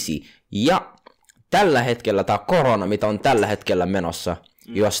ihmisiä. Ja tällä hetkellä tämä korona, mitä on tällä hetkellä menossa,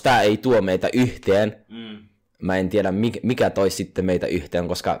 jos tämä ei tuo meitä yhteen, mä en tiedä mikä toisi sitten meitä yhteen,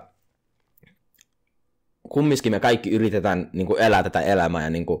 koska kumminkin me kaikki yritetään niin kuin elää tätä elämää ja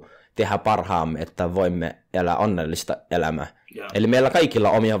niin kuin tehdä parhaamme, että voimme elää onnellista elämää. Eli meillä kaikilla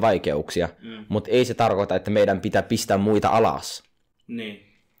on omia vaikeuksia, mutta ei se tarkoita, että meidän pitää pistää muita alas. Niin.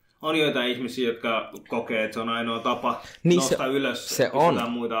 On joitain ihmisiä, jotka kokee, että se on ainoa tapa nostaa ylös se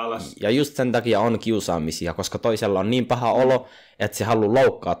on. muita alas. Ja just sen takia on kiusaamisia, koska toisella on niin paha olo, että se haluaa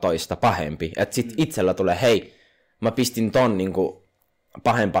loukkaa toista pahempi. Että sit itsellä tulee, hei, mä pistin ton niinku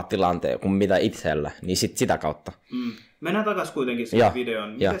pahempaa tilanteen kuin mitä itsellä, niin sit sitä kautta. Mennään takaisin kuitenkin siihen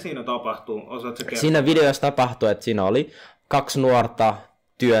videoon. Mitä siinä tapahtuu? Osaatko kertoa? Siinä videossa tapahtui, että siinä oli 2 nuorta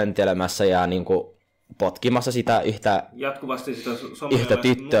työntelemässä ja niinku potkimassa sitä jatkuvasti sitä yhtä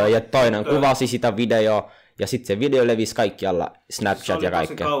tyttöä, ja toinen kuvasi sitä videoa, ja sitten se video levisi kaikkialla, Snapchat ja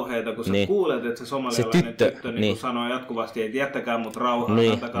kaikkea. Se oli tosi kauheita, kun sä kuulet, että se somalialainen tyttö niin sanoo jatkuvasti, että jättäkää mut rauhaan,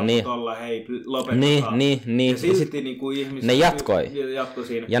 antakaa mut olla, hei, lopettakaa. Ja silti niin kuin ihmiset ne jatkoi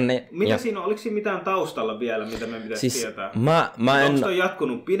siinä. Mitä siinä, oliko siinä mitään taustalla vielä, mitä me pitäisi tietää? Onko toi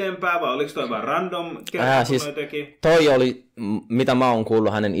jatkunut pidempään, vai oliko toi vaan random siis noi teki? Toi oli, mitä mä oon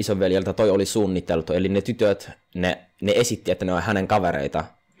kuullut hänen isonveljeltä, toi oli suunniteltu, eli ne tytöt, ne esitti, että ne on hänen kavereita.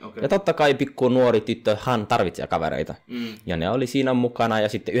 Okay. Ja totta kai pikku nuori tyttö, hän tarvitsee kavereita. Ja ne oli siinä mukana, ja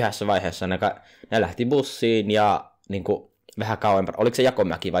sitten yhdessä vaiheessa ne lähti bussiin, ja niin kuin, vähän kauempana. Oliko se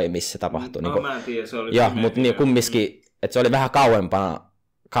Jakomäki vai missä se tapahtui? Mä en tiedä, se oli mutta niin, kumminkin, että se oli vähän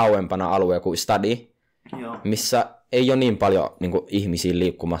kauempana alue kuin Stadi, missä ei ole niin paljon niin kuin, ihmisiä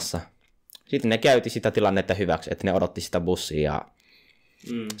liikkumassa. Sitten ne käytti sitä tilannetta hyväksi, että ne odotti sitä bussia. Ja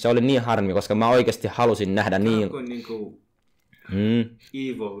se oli niin harmi, koska mä oikeasti halusin nähdä evil,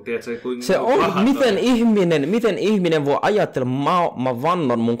 tiedätkö, se on, miten ihminen voi ajatella, mä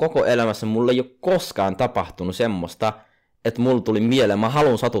vannon mun koko elämässä, mulle ei ole koskaan tapahtunut semmoista, että mulla tuli mieleen, mä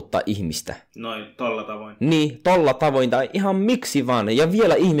haluan satuttaa ihmistä. Noin, tolla tavoin. Niin, tolla tavoin, tai ihan miksi vaan, ja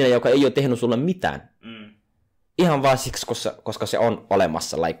vielä ihminen, joka ei ole tehnyt sulle mitään. Ihan vaan siksi, koska se on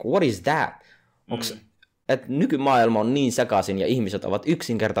olemassa, like, what is that? Että nykymaailma on niin sekaisin, ja ihmiset ovat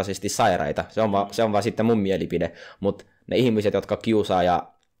yksinkertaisesti sairaita, se on vaan sitten mun mielipide, mutta ne ihmiset, jotka kiusaa ja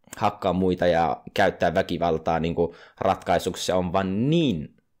hakkaa muita ja käyttää väkivaltaa niin kuin ratkaisuksi, se on vaan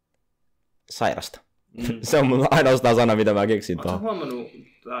niin sairasta. Se on mun ainoastaan sana, mitä mä keksin tuohon. Oletko huomannut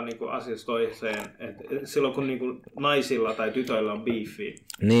niin asiasta toiseen, että silloin kun niin kuin naisilla tai tytöillä on beefi,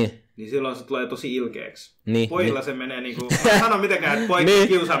 niin silloin se tulee tosi ilkeäksi. Pojilla se menee niin kuin, sano mitenkään, että poikien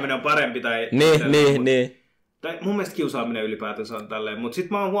kiusaaminen on parempi tai... Tai mun mielestä kiusaaminen ylipäätänsä on tälleen, mutta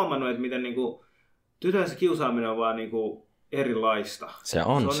sitten mä oon huomannut, että miten niin kuin, tytöissä kiusaaminen on vaan niinku erilaista. Se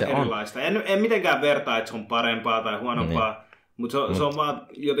on erilaista. En mitenkään vertaa, että se on parempaa tai huonompaa, mutta se on vaan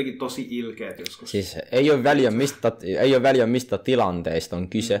jotenkin tosi ilkeät joskus. Siis ei ole väliä mistä tilanteista on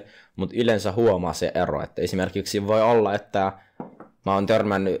kyse, mutta yleensä huomaa se ero. Että esimerkiksi voi olla, että mä oon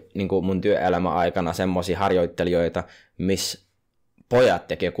törmännyt niin kuin mun työelämän aikana semmosia harjoittelijoita, missä pojat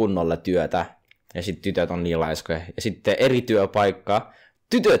tekee kunnolla työtä ja sitten tytöt on niin laiskoja. Ja sitten eri työpaikka,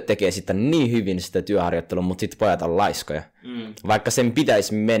 tytöt tekee sitten niin hyvin sitä työharjoittelua, mutta sitten pojat on laiskoja. Vaikka sen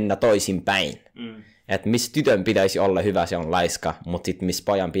pitäisi mennä toisinpäin. Että missä tytön pitäisi olla hyvä, se on laiska, mutta sitten missä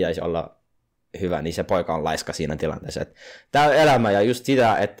pojan pitäisi olla hyvä, niin se poika on laiska siinä tilanteessa. Tämä on elämä ja just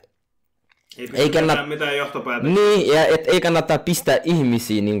sitä, että ei kannata mitään johtopäätöksiä. Niin, ja ei kannata pistää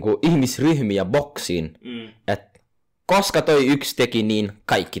ihmisiä, niin kuin, ihmisryhmiä boksiin. Että koska toi yksi teki niin,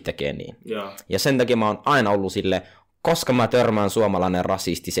 kaikki tekee niin. Ja sen takia mä oon aina ollut silleen, koska mä törmään suomalainen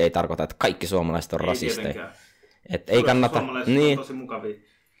rasisti, se ei tarkoita, että kaikki suomalaiset on rasisteja. Että ei kannata... Suomalaiset on tosi mukavia.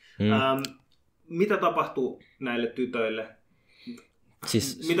 Mitä tapahtuu näille tytöille?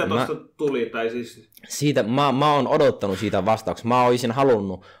 Siis, mitä tuosta tuli? Tai siis... Siitä, mä oon odottanut siitä vastauksia. Mä olisin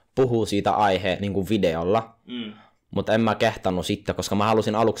halunnut puhua siitä aiheen niin kuin videolla, mutta en mä kehtannut sitten, koska mä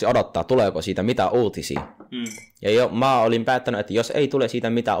halusin aluksi odottaa, tuleeko siitä mitä uutisia. Ja mä olin päättänyt, että jos ei tule siitä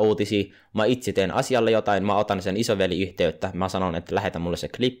mitä uutisia, mä itse teen asialle jotain, mä otan sen isoveli-yhteyttä, mä sanon, että lähetä mulle se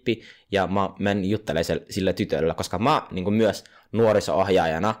klippi, ja mä menen juttelemaan sille tytölle, koska mä niin kuin myös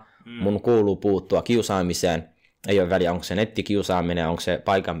nuoriso-ohjaajana, mun kuuluu puuttua kiusaamiseen, ei ole väliä, onko se nettikiusaaminen, onko se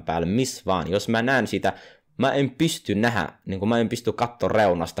paikan päällä, missä vaan. Jos mä näen sitä, mä en pysty niin mä en pysty katsoa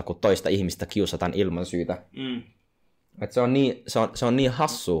reunasta, kun toista ihmistä kiusataan ilman syytä. Et se on niin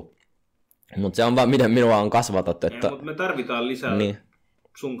hassua, mutta se on vaan miten minua on kasvatettu. Mutta me tarvitaan lisää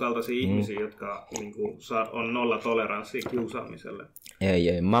sun kaltaisia ihmisiä, jotka niinku, on nolla toleranssia kiusaamiselle. Ei,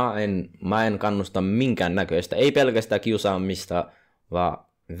 mä en kannusta minkään näköistä, ei pelkästään kiusaamista, vaan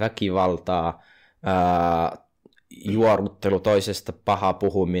väkivaltaa, juoruttelu toisesta, paha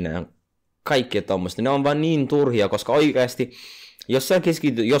puhuminen, kaikki tommoista. Ne on vaan niin turhia, koska oikeasti,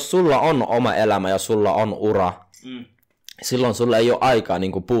 jos sulla on oma elämä ja sulla on ura, silloin sulla ei ole aikaa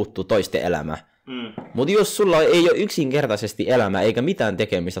niin puuttua toisten elämään. Mutta jos sulla ei ole yksinkertaisesti elämää eikä mitään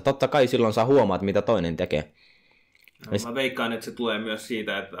tekemistä, totta kai silloin sä huomaat, mitä toinen tekee. Mä veikkaan, että se tulee myös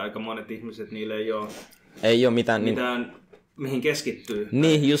siitä, että aika monet ihmiset, niille ei ole mitään mihin keskittyy.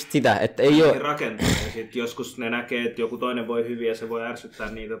 Niin, just sitä, että ei ole... rakentaa. Ja sit joskus ne näkee, että joku toinen voi hyvin ja se voi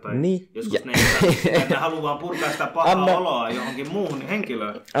ärsyttää niitä. Tai niin. joskus ne ei ne haluaa vaan purkaa sitä pahaa oloa johonkin muuhun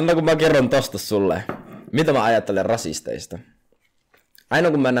henkilöön. Anna kun mä kerron tosta sulle, mitä mä ajattelen rasisteista.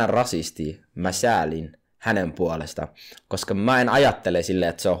 Aina kun mä näen rasistia, mä säälin hänen puolesta, koska mä en ajattele silleen,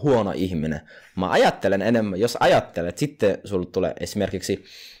 että se on huono ihminen. Mä ajattelen enemmän, jos ajattelet, sitten sulle tulee esimerkiksi,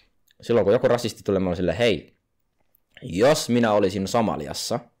 silloin kun joku rasisti tulee, mä olen silleen, hei, jos minä olisin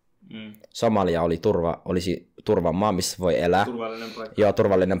Somaliassa, Somalia olisi turvamaa, missä voi elää. Turvallinen paikka. Joo,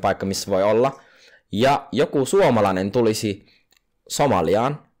 turvallinen paikka, missä voi olla. Ja joku suomalainen tulisi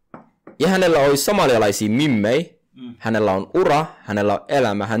Somaliaan, ja hänellä olisi somalialaisia mimmei, hänellä on ura, hänellä on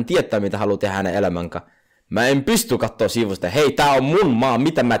elämä, hän tietää, mitä haluaa tehdä hänen elämänsä. Mä en pysty katsoa sivusta, hei, tää on mun maa,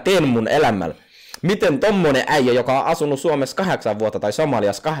 mitä mä teen mun elämällä. Miten tommonen äijä, joka on asunut Suomessa 8 vuotta tai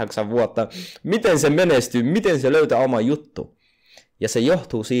Somaliassa 8 vuotta, miten se menestyy, miten se löytää oma juttu. Ja se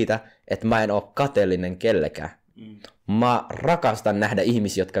johtuu siitä, että mä en oo kateellinen kellekään. Mä rakastan nähdä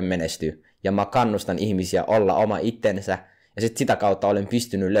ihmisiä, jotka menestyy. Ja mä kannustan ihmisiä olla oma itsensä. Ja sit sitä kautta olen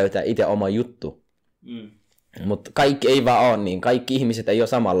pystynyt löytämään itse oma juttu. Mutta kaikki ei vaan ole niin. Kaikki ihmiset ei ole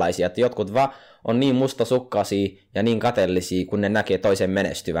samanlaisia. Että jotkut vaan on niin mustasukkaisia ja niin kateellisia, kun ne näkee toisen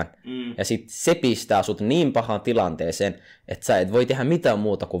menestyvän. Ja sit se pistää sut niin pahaan tilanteeseen, että sä et voi tehdä mitään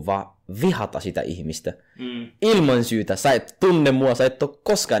muuta kuin vaan vihata sitä ihmistä. Ilman syytä. Sä et tunne mua, sä et ole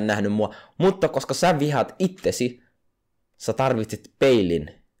koskaan nähnyt mua. Mutta koska sä vihat itsesi, sä tarvitset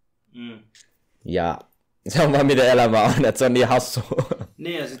peilin. Ja se on vaan miten elämä on, että se on niin hassu.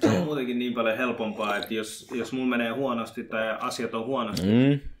 Niin, ja sitten se on muutenkin niin paljon helpompaa, että jos mun menee huonosti tai asiat on huonosti,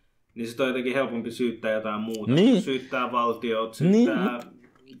 niin sitten on jotenkin helpompi syyttää jotain muuta. Niin. Syyttää valtiot, syyttää...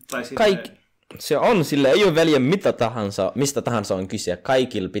 Tai sitten... Kaikki. Se on sille, ei ole väliä mitä tahansa, mistä tahansa on kyse.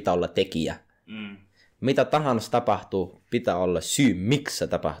 Kaikilla pitää olla tekijä. Mitä tahansa tapahtuu, pitää olla syy, miksi se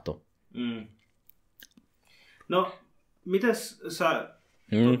tapahtuu. No, mites sä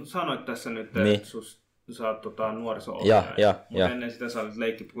sanoit tässä nyt, että sä oot nuoriso-ohjaaja, mutta ennen sitä sä olit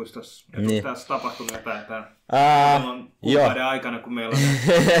leikkipuistossa. Onko tässä tapahtunut jotain kuukauden aikana, kun meillä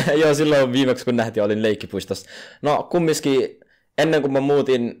on... Joo, silloin viimeksi kun nähtiin, olin leikkipuistossa. No kumminkin, ennen kuin mä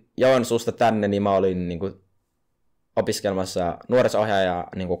muutin Joensuusta tänne, niin mä olin niinku opiskelmassa nuoriso-ohjaaja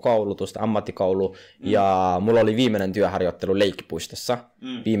niinku koulutusta, ammattikoulu, ja mulla oli viimeinen työharjoittelu leikkipuistossa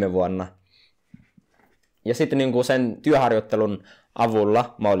viime vuonna. Ja sitten niinku sen työharjoittelun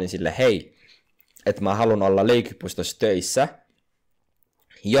avulla mä olin sille, hei, että mä haluan olla leikkipuistossa töissä,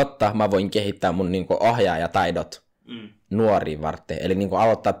 jotta mä voin kehittää mun niinku ohjaajataidot nuoriin varten. Eli niinku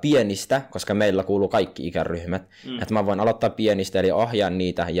aloittaa pienistä, koska meillä kuuluu kaikki ikäryhmät. Että mä voin aloittaa pienistä, eli ohjaan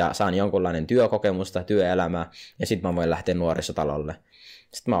niitä ja saan jonkunlainen työkokemusta, työelämää, ja sitten mä voin lähteä nuorisotalolle.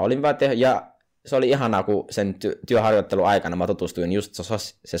 Sitten mä olin vaan ja se oli ihanaa, kun sen työharjoittelun aikana mä tutustuin just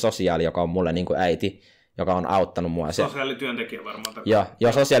se sosiaali, joka on mulle niinku äiti, joka on auttanut mua. Sosiaalityöntekijä varmaan.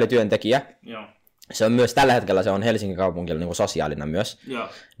 Joo, sosiaalityöntekijä. Joo. Se on myös tällä hetkellä, se on Helsingin kaupungilla niin kuin sosiaalina myös. Joo.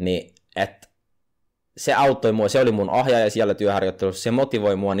 Niin, että se auttoi mua, se oli mun ohjaaja siellä työharjoittelussa, se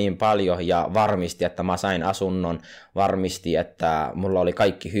motivoi mua niin paljon ja varmisti, että mä sain asunnon, varmisti, että mulla oli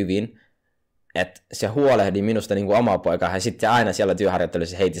kaikki hyvin. Että se huolehdi minusta niin kuin omaa poikaa, ja sitten aina siellä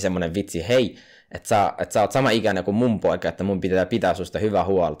työharjoittelussa heiti semmoinen vitsi, hei, että sä oot sama ikäinen kuin mun poika, että mun pitää susta hyvää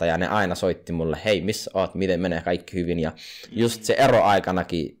huolta, ja ne aina soitti mulle, hei, missä oot, miten menee kaikki hyvin, ja just se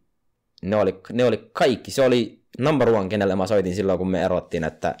eroaikanakin, ne oli kaikki, se oli number one, kenelle mä soitin silloin, kun me erottiin,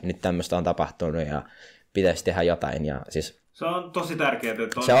 että nyt tämmöistä on tapahtunut, ja pitäisi tehdä jotain, ja siis... Se on tosi tärkeää,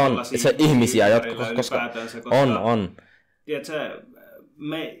 että se ihmisiä, jotka, koska on. Tiedätkö,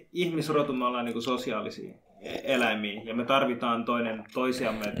 me ihmisrotu, me ollaan niinku sosiaalisia eläimiä, ja me tarvitaan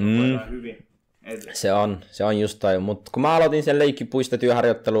toisiamme, että me voidaan hyvin. Se on just toi, mutta kun mä aloitin sen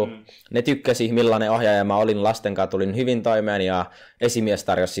leikkipuistotyöharjoittelu, ne tykkäsi millainen ohjaaja mä olin lasten kanssa, tulin hyvin toimeen ja esimies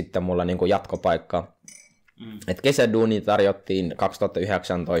tarjosi sitten mulle niin kuin jatkopaikkaa. Et kesäduuni tarjottiin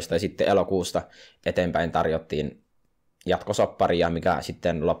 2019 ja sitten elokuusta eteenpäin tarjottiin jatkosopparia, mikä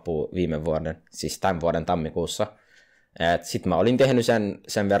sitten loppuu viime vuoden, siis tämän vuoden tammikuussa. Sitten mä olin tehnyt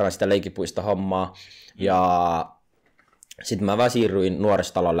sen verran sitä leikkipuistohommaa ja sitten mä vaan siirryin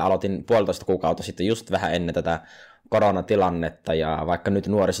nuorisotalolle, aloitin 1,5 kuukautta sitten just vähän ennen tätä koronatilannetta ja vaikka nyt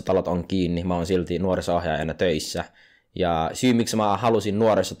nuorisotalot on kiinni, mä oon silti nuoriso-ohjaajana töissä. Ja syy miksi mä halusin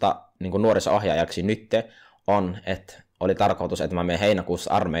niin nuoriso-ohjaajaksi nyt on, että oli tarkoitus, että mä menen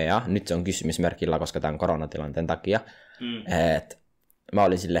heinäkuussa armeijaan, nyt se on kysymysmerkillä, koska tämän koronatilanteen takia. Et mä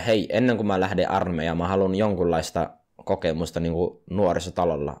olin silleen, hei, ennen kuin mä lähden armeijaan, mä haluan jonkunlaista kokemusta niin kuin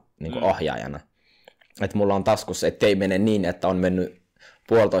nuorisotalolla niin kuin ohjaajana. Että mulla on taskussa, ettei mene niin, että on mennyt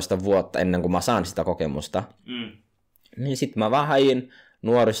 1,5 vuotta ennen kuin mä saan sitä kokemusta. Niin sit mä vaan hain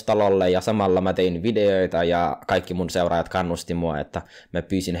nuorisotalolle ja samalla mä tein videoita ja kaikki mun seuraajat kannusti mua, että mä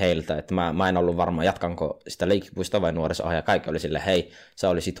pyysin heiltä, että mä en ollut varma, jatkanko sitä leikkipuistoa vai nuoriso-ohjaaja. Kaikki oli silleen, hei, sä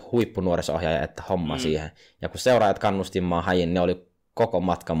oli sit huippunuoriso-ohjaaja, että homma siihen. Ja kun seuraajat kannusti mua hain, ne oli koko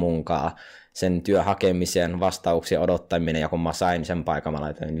matka munkaan sen työhakemisen, vastauksien odottaminen, ja kun mä sain sen paikan, mä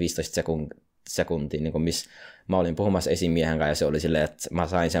laitoin 15 sekuntia, niin missä mä olin puhumassa esimiehen kanssa, ja se oli silleen, että mä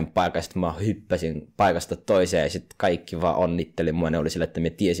sain sen paikan, sitten mä hyppäsin paikasta toiseen, ja sitten kaikki vaan onnitteli mua, ne oli silleen, että me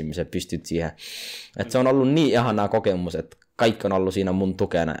tiesimme, sä pystyt siihen. Että se on ollut niin ihanaa kokemus, että kaikki on ollut siinä mun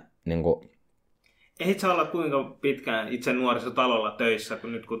tukena. Niin kuin... Ehdit sä olla kuinka pitkään itse nuorisotalolla töissä,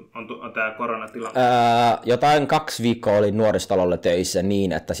 kun nyt kun on tämä koronatilanne? Jotain 2 viikkoa olin nuorisotalolla töissä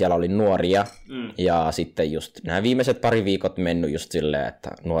niin, että siellä oli nuoria. Ja sitten just nämä viimeiset 2 viikot mennyt just silleen, että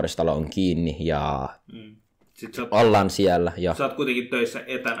nuorisotalo on kiinni ja ollaan siellä. Ja... Sä oot kuitenkin töissä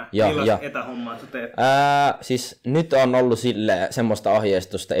etänä. Millaista etähommaa sä teet? Siis nyt on ollut semmoista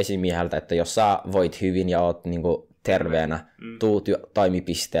ohjeistusta esimieheltä, että jos sä voit hyvin ja oot niinku terveenä, tuu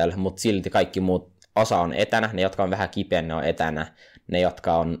toimipisteelle, mutta silti kaikki muut osa on etänä, ne jotka on vähän kipeä, ne on etänä, ne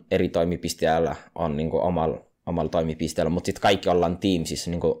jotka on eri toimipisteellä on niinku omalla toimipisteellä, mutta sitten kaikki ollaan Teamsissa,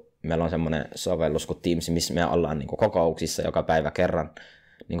 niinku meillä on semmoinen sovellus kuin Teams, missä me ollaan niinku kokouksissa joka päivä kerran,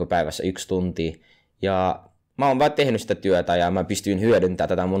 niinku päivässä 1 tunti, ja mä oon vaan tehnyt sitä työtä ja mä pystyin hyödyntämään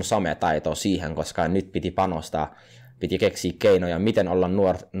tätä mun sometaitoa siihen, koska nyt piti panostaa, piti keksiä keinoja, miten olla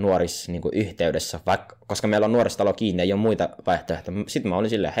nuoris niin kuin yhteydessä, koska meillä on nuorisotalo kiinni, ei ole muita vaihtoehtoja. Sitten mä olin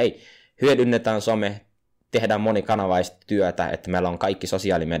silleen, hei, hyödynnetään some, tehdään monikanavaista työtä, että meillä on kaikki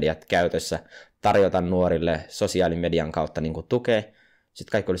sosiaalimediat käytössä, tarjotaan nuorille sosiaalimedian kautta niin kuin tukea.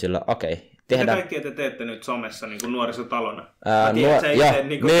 Sitten kaikki oli silleen, okei. Mitä kaikkea te teette nyt somessa niin kuin nuorisotalona?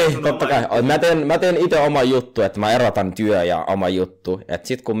 Totta kai. Mä teen itse oma juttu, että mä erotan työ ja oma juttu. Että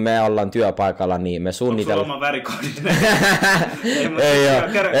sit kun me ollaan työpaikalla, niin me suunnitellaan... Onko sulla oma värikoodi?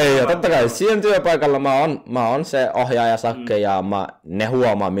 Ei ole, totta kai. Siihen työpaikalla mä oon se ohjaaja Sakke ja ne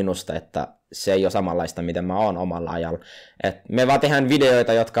huomaa minusta, että se ei ole samanlaista, miten mä oon omalla ajalla. Et me vaan tehdään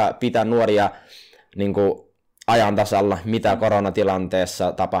videoita, jotka pitää nuoria... Niin kuin, ajan tasalla, mitä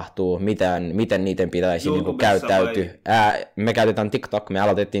koronatilanteessa tapahtuu, miten niiden pitäisi niinku käyttäytyä. Me käytetään TikTok, me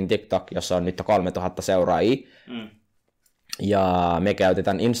aloitettiin TikTok, jossa on nyt 3000 seuraajia. Ja me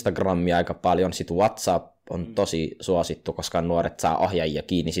käytetään Instagramia aika paljon, sitten WhatsApp on tosi suosittu, koska nuoret saa ohjaajia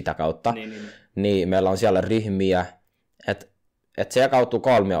kiinni sitä kautta. Niin meillä on siellä ryhmiä, että se jakautuu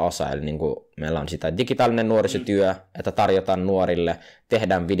 3 osaa, eli niin kuin meillä on sitä digitaalinen nuorisotyö, että tarjotaan nuorille,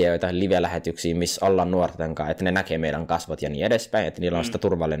 tehdään videoita, live-lähetyksiä, missä ollaan nuorten kanssa, että ne näkee meidän kasvot ja niin edespäin, että niillä on sitä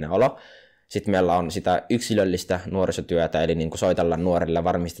turvallinen olo. Sitten meillä on sitä yksilöllistä nuorisotyötä, eli niin kuin soitellaan nuorille,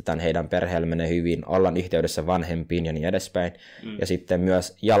 varmistetaan heidän perheelle menee hyvin, ollaan yhteydessä vanhempiin ja niin edespäin. Ja sitten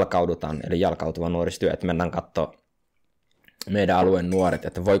myös jalkaudutaan, eli jalkautuva nuorisotyö, että mennään katsoa meidän alueen nuoret,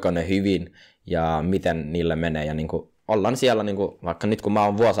 että voiko ne hyvin ja miten niille menee ja niin kuin ollaan siellä, niin kuin, vaikka nyt kun mä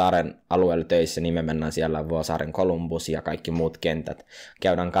oon Vuosaaren alueella töissä, niin me mennään siellä Vuosaaren Columbus ja kaikki muut kentät.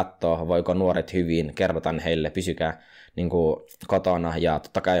 Käydään katsoa, voiko nuoret hyvin, kerrotaan heille, pysykää niin kuin, kotona. Ja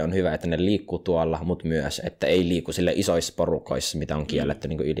totta kai on hyvä, että ne liikkuu tuolla, mutta myös, että ei liiku sille isoissa porukoissa, mitä on kielletty,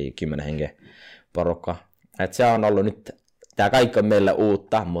 niin kuin yli 10 hengen porukka. Et se on ollut nyt, tämä kaikki on meille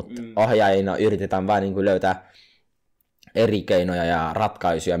uutta, mutta ohjaajina yritetään vain niin kuin löytää eri keinoja ja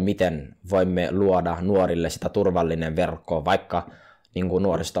ratkaisuja, miten voimme luoda nuorille sitä turvallinen verkkoa, vaikka niin kuin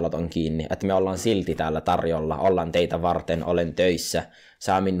nuorisotalot on kiinni. Että me ollaan silti täällä tarjolla, ollaan teitä varten, olen töissä,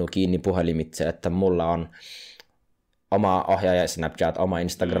 saa minun kiinni puhelimitse, että mulla on oma ohjaaja Snapchat, oma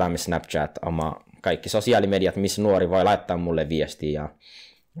Instagram Snapchat, oma kaikki sosiaalimediat, missä nuori voi laittaa mulle viestiä. Ja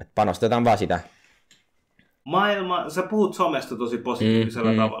panostetaan vaan sitä. Sä puhut somesta tosi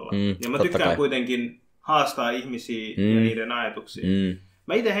positiivisella tavalla. Ja mä tykkään kuitenkin haastaa ihmisiä ja niiden ajatuksia.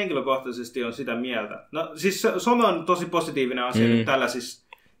 Mä itse henkilökohtaisesti on sitä mieltä. No siis some on tosi positiivinen asia nyt tällaisissa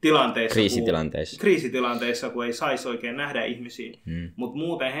tilanteissa. Kriisitilanteissa, kun ei saisi oikein nähdä ihmisiä. Mutta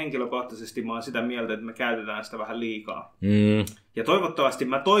muuten henkilökohtaisesti mä oon sitä mieltä, että me käytetään sitä vähän liikaa. Ja toivottavasti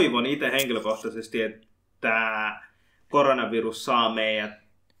mä toivon itse henkilökohtaisesti, että tämä koronavirus saa meidät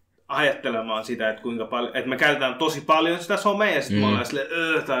ajattelemaan sitä, että kuinka paljon, että me käytetään tosi paljon sitä somea ja sitten me ollaan silleen,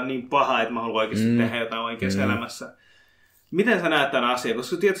 tää on niin paha, että mä haluan oikeasti tehdä jotain oikeassa elämässä. Miten sä näet tämän asian?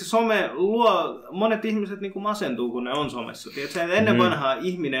 Koska tiedätkö, some luo, monet ihmiset niin kuin masentuu, kun ne on somessa. Tiedätkö, ennen vanhaa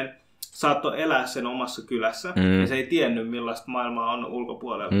ihminen saattoi elää sen omassa kylässä ja se ei tiennyt, millaista maailmaa on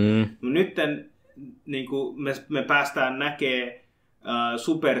ulkopuolella. Nyt niin kuin me päästään näkemään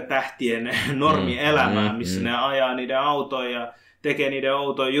supertähtien normielämää, missä ne ajaa niiden autoja ja tekee niiden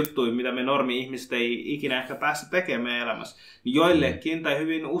outoja juttuja, mitä me normi-ihmiset ei ikinä ehkä päästä tekemään elämässä. Niin joillekin tai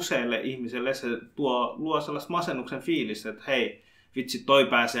hyvin useille ihmisille se luo sellaista masennuksen fiilistä, että hei, vitsi, toi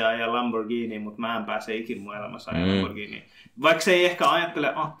pääsee ajaa Lamborghiniin, mutta mä en pääse ikinä mun elämässä ajaa Lamborghiniin. Vaikka se ei ehkä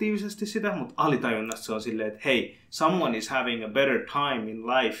ajattele aktiivisesti sitä, mutta alitajunnasta se on silleen, että hei, someone is having a better time in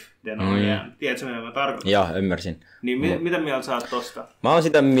life than I am. Tiedätkö, mitä mä tarkoitan? Joo, ymmärsin. Niin mitä mieltä sä oot tosta? Mä oon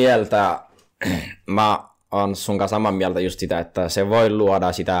sitä mieltä, mä oon sun kanssa saman mieltä just sitä, että se voi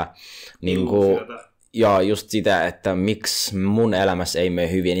luoda sitä, just sitä, että miksi mun elämässä ei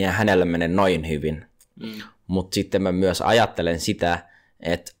mene hyvin ja hänellä menee noin hyvin. Mutta sitten mä myös ajattelen sitä,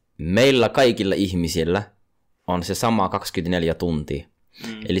 että meillä kaikilla ihmisillä on se sama 24 tuntia.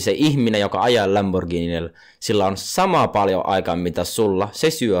 Eli se ihminen, joka ajaa Lamborghinilla, sillä on sama paljon aikaa, mitä sulla. Se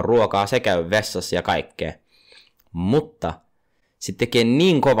syö ruokaa, se käy vessassa ja kaikkea. Mutta se tekee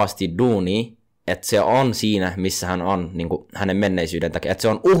niin kovasti duunia, että se on siinä, missä hän on niin kuin hänen menneisyyden takia. Että se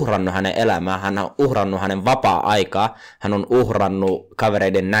on uhrannut hänen elämää, hän on uhrannut hänen vapaa-aikaa, hän on uhrannut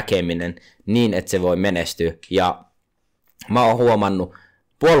kavereiden näkeminen niin, että se voi menestyä. Ja mä oon huomannut,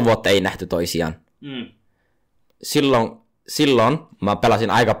 5 vuotta ei nähty toisiaan. Silloin mä pelasin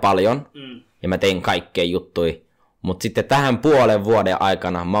aika paljon ja mä tein kaikkea juttuja. Mutta sitten tähän 5 vuoden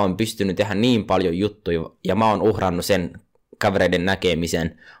aikana mä oon pystynyt tehdä niin paljon juttuja ja mä oon uhrannut sen kavereiden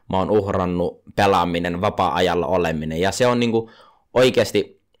näkemisen, mä oon uhrannut pelaaminen, vapaa-ajalla oleminen. Ja se on niinku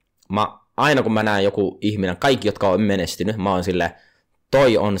oikeasti, aina kun mä näen joku ihminen, kaikki jotka on menestynyt, mä oon silleen,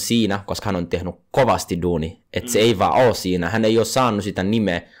 toi on siinä, koska hän on tehnyt kovasti duuni. Että se ei vaan ole siinä, hän ei ole saanut sitä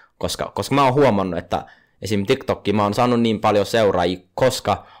nimeä, koska mä oon huomannut, että esim. TikTokki mä oon saanut niin paljon seuraajia,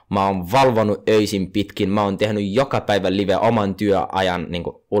 koska mä oon valvonut öisin pitkin, mä oon tehnyt joka päivä live oman työajan niin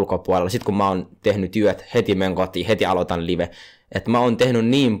kuin ulkopuolella. Sitten kun mä oon tehnyt työt, heti menen kotiin, heti aloitan live. Että mä oon tehnyt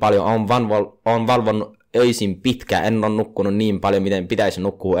niin paljon, oon valvonut öisin pitkään, en ole nukkunut niin paljon, miten pitäisi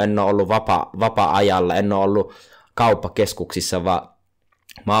nukkua. En ole ollut vapaa-ajalla, en ole ollut kauppakeskuksissa, vaan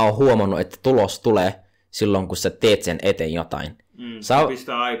mä oon huomannut, että tulos tulee silloin, kun sä teet sen eteen jotain. Se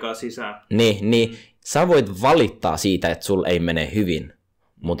pistää aikaa sisään. Niin. Sä voit valittaa siitä, että sul ei mene hyvin.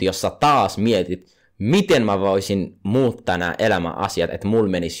 Mutta jos sä taas mietit, miten mä voisin muuttaa nämä elämän asiat, että mulla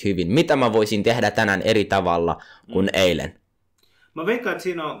menisi hyvin. Mitä mä voisin tehdä tänään eri tavalla kuin eilen. Mä veikkaan, että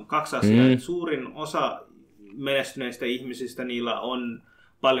siinä on 2 asiaa. Suurin osa menestyneistä ihmisistä, niillä on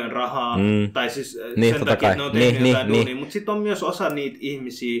paljon rahaa. Tai siis niin, sen takia, että ne on tehnyt jotain duunia. Mutta sitten on myös osa niitä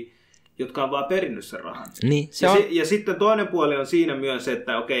ihmisiä, jotka on vaan perinnyt sen rahan. Niin, ja sitten toinen puoli on siinä myös,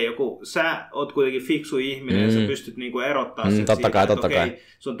 että okei, sä oot kuitenkin fiksu ihminen ja sä pystyt niinku erottaa sen totta siitä, kai, okei,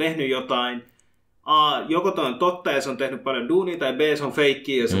 se on tehnyt jotain, joko toi on totta ja se on tehnyt paljon duunia, tai B, se on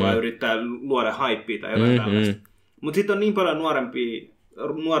feikkiä ja se vaan yrittää luoda hypeä tai jotain tällaista. Mutta sitten on niin paljon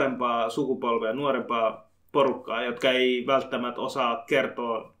nuorempaa sukupolvea, nuorempaa porukkaa, jotka ei välttämättä osaa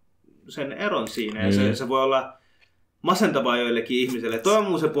kertoa sen eron siinä. Ja se voi olla masentavaa joillekin ihmiselle. Toi on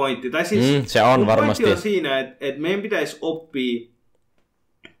mun se pointti. Tai siis se on varmasti. Pointti on siinä, että meidän pitäisi oppia.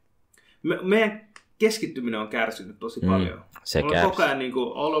 Meidän keskittyminen on kärsinyt tosi paljon. Se on koko ajan niin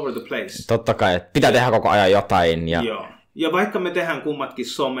kuin all over the place. Totta kai, että pitää tehdä koko ajan jotain. Joo. Ja vaikka me tehdään kummatkin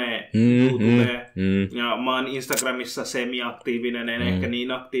YouTube, ja mä oon Instagramissa semi-aktiivinen, en ehkä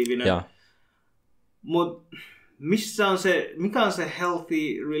niin aktiivinen. Mutta mikä on se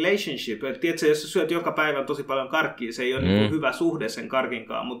healthy relationship? Et tiedätkö, jos sä syöt joka päivä tosi paljon karkkia, se ei ole niin hyvä suhde sen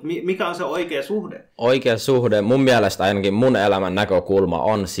karkinkaan, mutta mikä on se oikea suhde? Oikea suhde, mun mielestä ainakin mun elämän näkökulma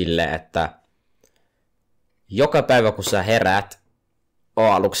on sille, että joka päivä kun sä herät,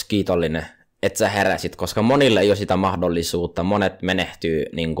 oo aluksi kiitollinen, että sä heräsit, koska monille ei ole sitä mahdollisuutta. Monet menehtyy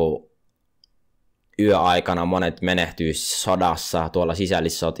niin kuin yöaikana, monet menehtyy sodassa, tuolla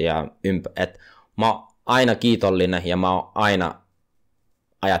sisällissotia. Mä oon aina kiitollinen ja mä aina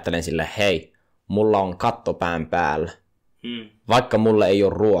ajattelen sille, hei, mulla on katto pään päällä. Vaikka mulla ei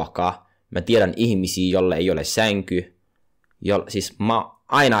ole ruokaa, mä tiedän ihmisiä, jolle ei ole sänky. Siis mä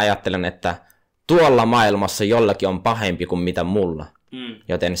aina ajattelen, että tuolla maailmassa jollakin on pahempi kuin mitä mulla.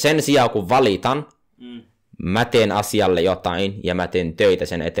 Joten sen sijaan kun valitan, mä teen asialle jotain ja mä teen töitä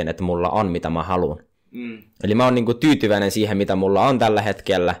sen eteen, että mulla on mitä mä haluan. Eli mä oon niinku tyytyväinen siihen, mitä mulla on tällä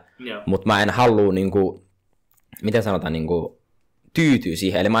hetkellä, mutta mä en halua niinku, miten sanotaan, niinku, tyytyä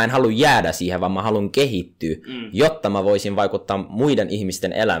siihen. Eli mä en halua jäädä siihen, vaan mä haluan kehittyä, jotta mä voisin vaikuttaa muiden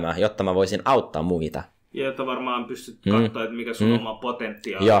ihmisten elämään, jotta mä voisin auttaa muita. Ja jotta varmaan pystyt katsoa, että mikä sun oma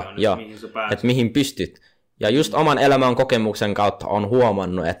potentiaali on, että mihin sä pääset. Että mihin pystyt. Ja just oman elämän kokemuksen kautta on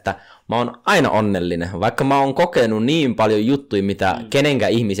huomannut, että mä oon aina onnellinen. Vaikka mä oon kokenut niin paljon juttuja, mitä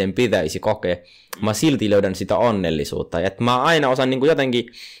kenenkään ihmisen pitäisi kokea, mä silti löydän sitä onnellisuutta. Että mä aina osaan niin kuin jotenkin,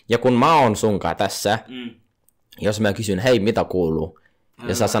 ja kun mä oon sunkaan tässä, jos mä kysyn, hei, mitä kuuluu?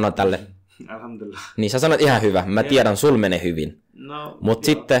 Ja sä sanot tälle, alhamdulillah. niin sä sanot ihan hyvä, mä tiedän, sul menee hyvin. No, mutta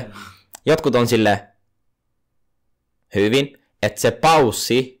sitten jotkut on sille hyvin, että se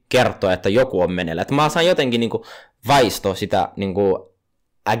paussi kertoo, että joku on meneillä. Että mä saan jotenkin niinku vaistoa sitä, niinku,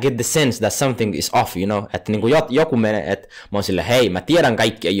 I get the sense that something is off, you know? Että niinku joku menee, että mä oon silleen, hei, mä tiedän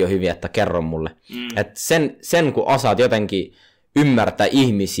kaikki ei ole hyviä, että kerro mulle. Että sen kun osaat jotenkin ymmärtää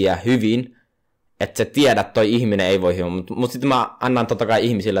ihmisiä hyvin, että sä tiedät, että toi ihminen ei voi hyvin. Mutta sitten mä annan totta kai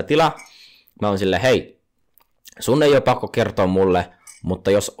ihmisillä tilaa. Mä oon silleen, hei, sun ei ole pakko kertoa mulle,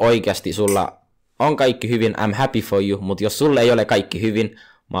 mutta jos oikeasti sulla on kaikki hyvin, I'm happy for you, mutta jos sulle ei ole kaikki hyvin,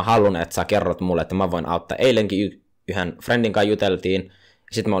 mä haluan, että sä kerrot mulle, että mä voin auttaa. Eilenkin yhden friendin kanssa juteltiin,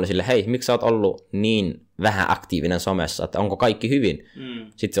 sitten mä olin silleen, hei, miksi sä oot ollut niin vähän aktiivinen somessa, että onko kaikki hyvin?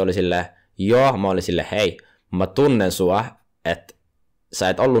 Sitten se oli silleen, joo, mä olin silleen, hei, mä tunnen sua, että sä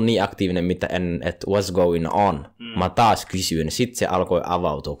et ollut niin aktiivinen, mitä ennen, että what's going on. Mä taas kysyin, sitten se alkoi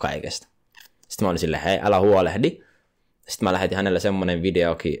avautua kaikesta. Sitten mä olin silleen, hei, älä huolehdi. Sitten mä lähetin hänelle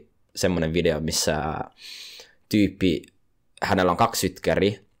semmonen video, missä tyyppi, hänellä on 2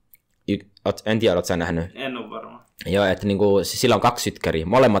 sytkäriä. En tiedä, ootko sä nähnyt? En ole varma. Joo, että niinku, sillä on 2 sytkäriä,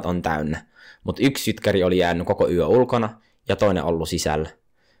 molemmat on täynnä. Mutta 1 sytkäri oli jäänyt koko yö ulkona ja toinen ollut sisällä.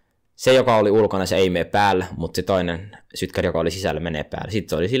 Se, joka oli ulkona, se ei mene päälle, mutta se toinen sytkäri, joka oli sisällä, menee päälle. Sitten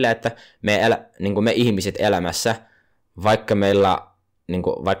se oli silleen, että me ihmiset elämässä, vaikka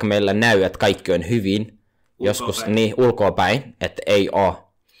meillä näy, että kaikki on hyvin, joskus niin ulkoapäin, että ei ole.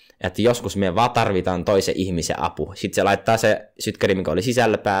 Että joskus me vaan tarvitaan toisen ihmisen apu. Sitten se laittaa se sytkäri, mikä oli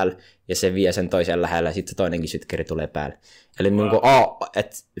sisällä päällä, ja se vie sen toisen lähellä, ja sitten se toinenkin sytkäri tulee päälle. Eli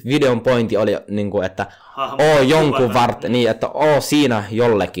että videon pointti oli, että jonkun varten, niin, että siinä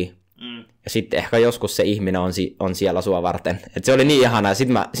jollekin. Ja sitten ehkä joskus se ihminen on siellä sua varten. Että se oli niin ihanaa.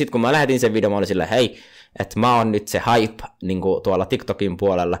 Sitten kun mä lähetin sen videon, mä olin silleen, hei, että mä oon nyt se hype niin tuolla TikTokin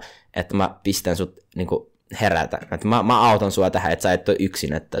puolella, että mä pistän sut niin herätä. Että mä autan sua tähän, että sä et ole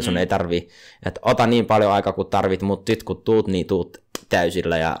yksin, että sun ei tarvii, että ota niin paljon aikaa kuin tarvit, mutta nyt kun tuut, niin tuut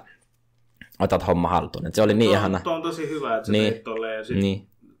täysillä ja otat homma haltuun. Että se oli niin ihana. Tuo on tosi hyvä, että sä teit tolleen. Ja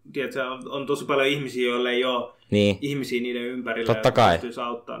tiedätkö, on tosi paljon ihmisiä, joille ei ole ihmisiä niiden ympärillä, totta ja pystyisi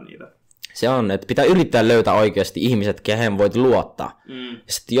auttaa niitä. Se on, että pitää yrittää löytää oikeasti ihmiset, kehen voit luottaa.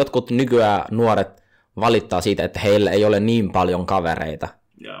 Sitten jotkut nykyään nuoret valittaa siitä, että heillä ei ole niin paljon kavereita.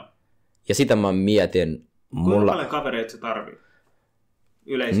 Ja sitä mä mietin. Kuinka paljon kavereita sä tarvii?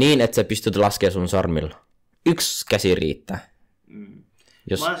 Yleisesti. Niin, että sä pystyt laskemaan sun sormilla. 1 käsi riittää.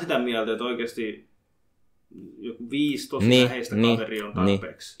 Mä oon sitä mieltä, että oikeasti joku 5 tosi läheistä kaveria on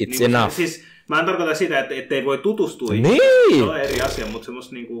tarpeeksi. It's enough. Siis, mä en tarkoita sitä, että ei voi tutustua. Se on eri asia, mutta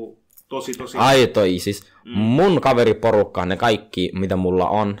semmoista niinku tosi... Siis mun kaveriporukka, ne kaikki, mitä mulla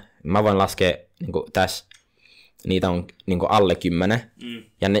on, mä voin laskea niinku tässä, niitä on niinku alle 10.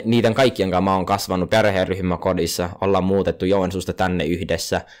 Ja niiden kaikkien kanssa mä oon kasvanut perheryhmäkodissa, ollaan muutettu Joensuusta tänne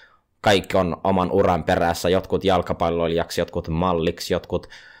yhdessä. Kaikki on oman uran perässä, jotkut jalkapalloilijaksi, jotkut malliksi, jotkut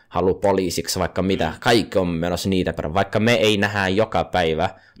haluu poliisiksi, vaikka mitä. Kaikki on menossa niitä perään. Vaikka me ei nähdä joka päivä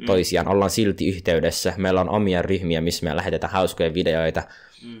toisiaan, ollaan silti yhteydessä. Meillä on omia ryhmiä, missä me lähetetään hauskoja videoita.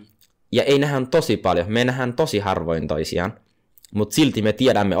 Ja ei nähdä tosi paljon, me nähdään tosi harvoin toisiaan. Mutta silti me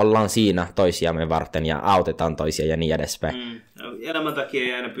tiedämme, ollaan siinä toisiamme varten ja autetaan toisia ja niin edespäin. Elämän takia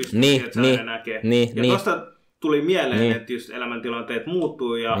ei aina pysty siihen, että aina näkee. Ja tuosta tuli mieleen, että just elämäntilanteet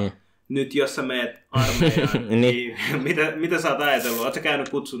muuttuu ja nyt jos sä meet armeijaan, niin mitä sä oot ajatellut? Ootko sä käynyt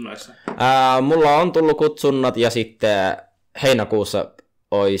kutsunnoissa? Mulla on tullut kutsunnat ja sitten heinäkuussa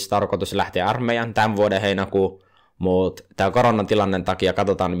olisi tarkoitus lähteä armeijaan, tämän vuoden heinäkuu. Mutta tämä koronatilanteen takia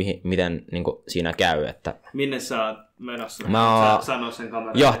katsotaan, miten niinku siinä käy. Että minne sä oot menossa? Sano sen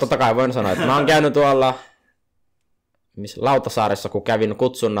kameran. Joo, totta kai voin sanoa, että mä oon käynyt tuolla Lautasaaressa, kun kävin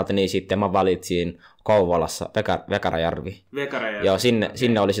kutsunnat, niin sitten mä valitsin Kouvolassa Vekarajärvi. Joo,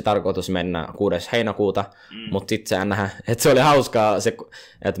 sinne olisi tarkoitus mennä 6. heinäkuuta, mutta sitten se nähdä, että se oli hauskaa,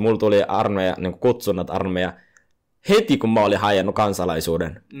 että mulla tuli armeija, niin kutsunnat armeija, heti kun mä olin hajannut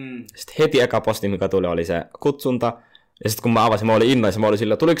kansalaisuuden. Sitten heti eka posti, mikä tuli, oli se kutsunta. Ja sitten kun mä avasin, mä olin innoissa, mä olin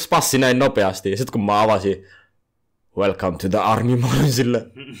sillä, tuliko passi näin nopeasti? Ja sitten kun mä avasin, welcome to the army, mä olin sillä,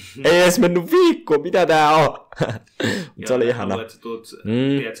 ei edes mennyt viikko, mitä tää on? Se oli ihana. Haluat, että sä tulet,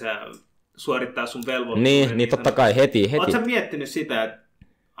 suorittaa sun velvollisuuden. Niin totta kai, heti. Oletko sä miettinyt sitä, että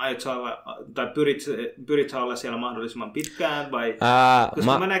pyrit sä olla siellä mahdollisimman pitkään vai?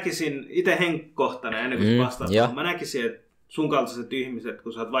 Koska mä näkisin itse henkkohtainen ennen kuin vastaat. Mä näkisin, että sun kaltaiset ihmiset,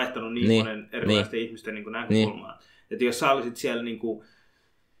 kun sä oot vaihtanut niin monen erilaisten ihmisten niin näkökulmaa. Että jos sä olisit siellä niin kuin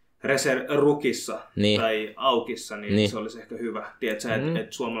rukissa tai aukissa, niin se olisi ehkä hyvä. Tiedätkö,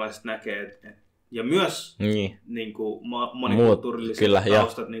 että suomalaiset näkee, että ja myös niin kuin monikulttuurilliset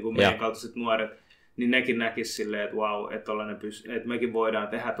taustat, niin kuin meidän kaltaiset nuoret, niin nekin näkisi silleen, että vau, että mekin voidaan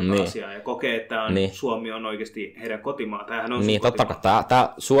tehdä tätä asiaa ja kokee, että Suomi on oikeasti heidän kotimaa. Tämähän on niin, totta kai.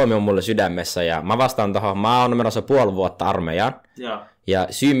 Tämä Suomi on mulle sydämessä ja mä vastaan tuohon, mä oon menossa 5 vuotta armeijaan. Ja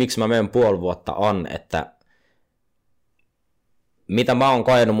syy miksi mä menen 5 vuotta on, että mitä mä oon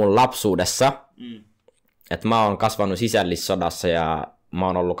kokenut mun lapsuudessa, että mä oon kasvanut sisällissodassa ja mä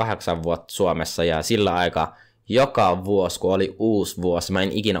oon ollut 8 vuotta Suomessa ja sillä aikaa joka vuosi, kun oli uusi vuosi, mä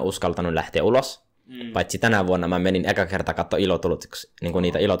en ikinä uskaltanut lähteä ulos. Paitsi tänä vuonna mä menin eka kerta katsoa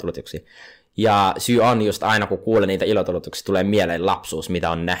niitä ilotulituksia. Ja syy on just aina, kun kuulen niitä ilotulituksia, tulee mieleen lapsuus, mitä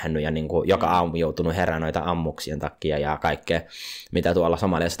on nähnyt ja niin kuin joka aamu joutunut herään noita ammuksien takia ja kaikkea, mitä tuolla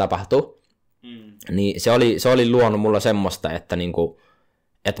Somaliassa tapahtuu. Niin se oli luonut mulla semmoista, että, niin kuin,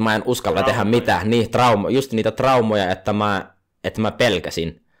 että mä en uskalla tehdä mitään. Just niitä traumoja, että mä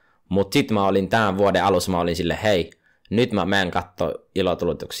pelkäsin. Mutta sitten mä olin tämän vuoden alussa, mä olin silleen, hei, nyt mä menen katsoa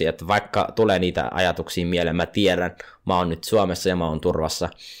ilotulituksia, että vaikka tulee niitä ajatuksia mieleen, mä tiedän, mä oon nyt Suomessa ja mä oon turvassa.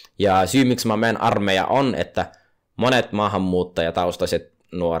 Ja syy, miksi mä menen armeija on, että monet maahanmuuttajataustaiset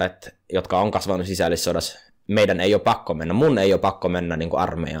nuoret, jotka on kasvanut sisällissodassa, meidän ei ole pakko mennä, mun ei ole pakko mennä niin kuin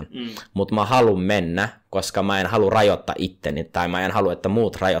armeijan, mutta mä haluan mennä, koska mä en halua rajoittaa itteni, tai mä en halua, että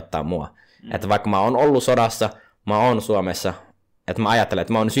muut rajoittaa mua. Että vaikka mä oon ollut sodassa, mä oon Suomessa, että mä ajattelen,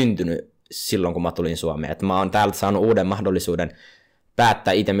 että mä oon syntynyt silloin, kun mä tulin Suomeen. Että mä oon täältä saanut uuden mahdollisuuden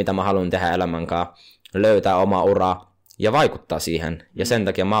päättää itse, mitä mä haluan tehdä elämän kanssa, löytää omaa uraa ja vaikuttaa siihen. Ja sen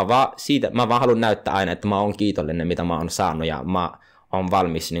takia mä vaan haluan näyttää aina, että mä oon kiitollinen, mitä mä oon saanut, ja mä oon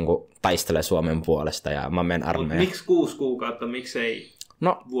valmis niin kuin taistelemaan Suomen puolesta, ja mä menen armeijaan. Miksi 6 kuukautta, miksei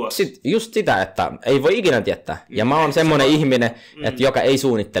vuosi? Just sitä, että ei voi ikinä tietää. Ja mä oon semmoinen ihminen, että joka ei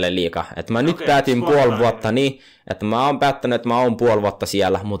suunnittele liikaa. Että mä nyt päätin 5 vuotta niin, että mä oon päättänyt, että mä oon 5 vuotta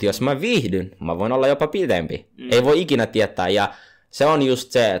siellä, mutta jos mä viihdyn, mä voin olla jopa pidempi. Ei voi ikinä tietää, ja se on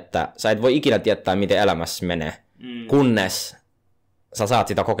just se, että sä et voi ikinä tietää, miten elämässä menee, kunnes sä saat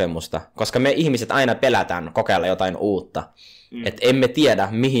sitä kokemusta. Koska me ihmiset aina pelätään kokeilla jotain uutta. Että emme tiedä,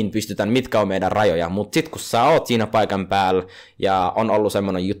 mihin pystytään, mitkä on meidän rajoja, mutta sitten kun sä oot siinä paikan päällä ja on ollut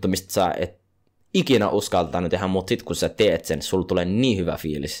semmoinen juttu, mistä sä et ikinä uskaltanut tehdä, mutta sitten kun sä teet sen, sulla tulee niin hyvä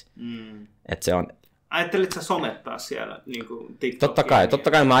fiilis. Että se on... Ajattelit sä somettaa siellä niin kuin TikTokia?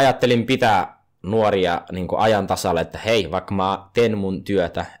 Totta kai mä ajattelin pitää nuoria niin kuin ajan tasalle, että hei, vaikka mä teen mun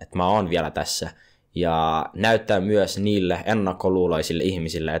työtä, että mä oon vielä tässä, ja näyttää myös niille ennakkoluuloisille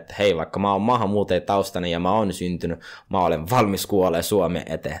ihmisille, että hei, vaikka mä oon maahanmuuttajataustainen ja mä oon syntynyt, mä olen valmis kuolemaan Suomen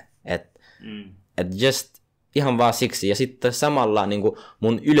eteen. Et just ihan vaan siksi. Ja sitten samalla niin kuin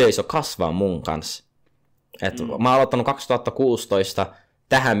mun yleisö kasvaa mun kanssa. Mä oon aloittanut 2016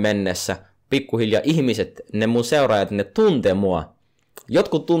 tähän mennessä. Pikkuhiljaa ihmiset, ne mun seuraajat, ne tuntee mua.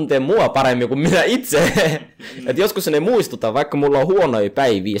 Jotkut tuntee mua paremmin kuin minä itse. Että joskus ne muistutaan, vaikka mulla on huonoja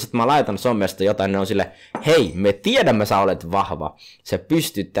päiviä, ja sit mä laitan somesta jotain, ne on sille, hei, me tiedämme, sä olet vahva. Sä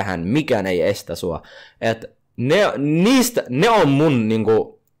pystyt tähän, mikään ei estä sua. Että ne on mun,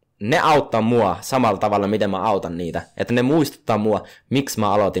 niinku, ne auttaa mua samalla tavalla, miten mä autan niitä. Että ne muistuttaa mua, miksi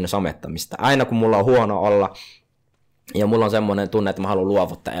mä aloitin somettamista. Aina kun mulla on huono olla, ja mulla on semmoinen tunne, että mä haluan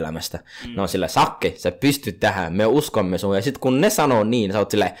luovuttaa elämästä. Ne on silleen, Sakke, sä pystyt tähän, me uskomme sun. Ja sit kun ne sanoo niin, sä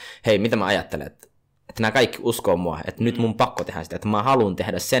oot silleen, hei, mitä mä ajattelen? Että nämä kaikki uskoo mua, että nyt mun pakko tehdä sitä. Että mä haluan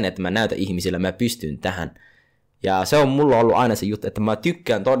tehdä sen, että mä näytän ihmisille, että mä pystyn tähän. Ja se on mulla ollut aina se juttu, että mä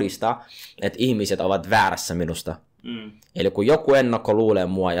tykkään todistaa, että ihmiset ovat väärässä minusta. Eli kun joku ennakko luulee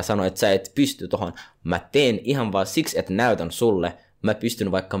mua ja sanoo, että sä et pysty tohon, mä teen ihan vaan siksi, että näytän sulle, mä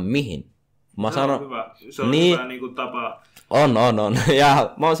pystyn vaikka mihin. Se on hyvä. Se on hyvä niin kuin tapa. On.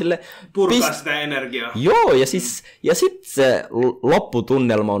 Ja mä oon sille... Purkaa sitä energiaa. Joo, ja sit se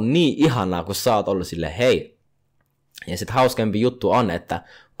lopputunnelma on niin ihanaa, kun sä oot ollut silleen, hei. Ja sit hauskempi juttu on, että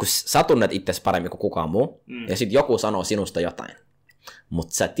kun sä tunnet itsesi paremmin kuin kukaan muu, ja sit joku sanoo sinusta jotain,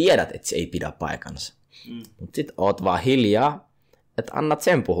 mutta sä tiedät, että se ei pidä paikansa. Mutta sit oot vaan hiljaa, että annat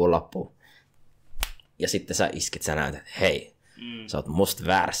sen puhua loppuun. Ja sitten sä iskit, sä näytät, että hei. Sä oot musta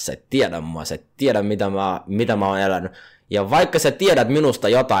väärässä, sä et tiedä mua, sä et tiedä mitä mä oon elänyt. Ja vaikka sä tiedät minusta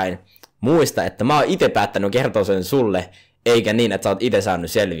jotain, muista, että mä oon ite päättänyt kertoa sen sulle, eikä niin, että sä oot ite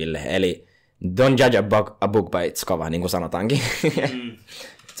saanut selville. Eli don't judge a book by its cover, niin kuin sanotaankin.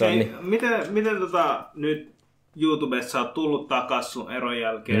 Hei, miten nyt YouTubessa sä oot tullut takas sun eron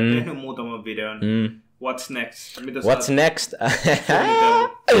jälkeen, tehnyt muutaman videon. What's next? What's next?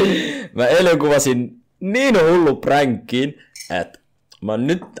 Mä eilen kuvasin niin hullu pränkkiin, että mä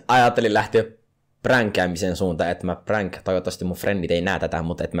nyt ajattelin lähteä pränkkäämisen suuntaan, että mä toivottavasti mun frendit ei näe tätä,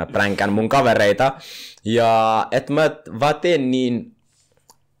 mutta että mä pränkään mun kavereita. Ja että mä vaan teen niin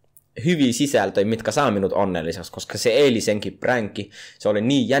hyviä sisältöjä, mitkä saa minut onnelliseksi, koska se eilisenkin pränkki, se oli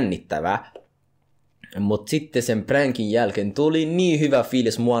niin jännittävää. Mutta sitten sen pränkin jälkeen tuli niin hyvä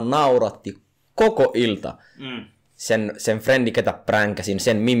fiilis, mua nauratti koko ilta. Sen frendi, ketä pränkäsin,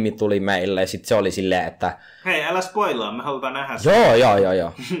 sen Mimmi tuli meille ja sitten se oli silleen, että... Hei, älä spoilaa, me halutaan nähdä sen.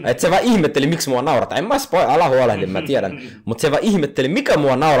 Joo. Että se vaan ihmetteli, miksi mua naurattaa. En mä ala huolehdi, mä tiedän. Mutta se vaan ihmetteli, mikä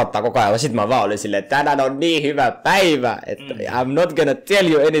mua naurattaa koko ajan. Sitten mä vaan olin silleen, että tänään on niin hyvä päivä, että I'm not gonna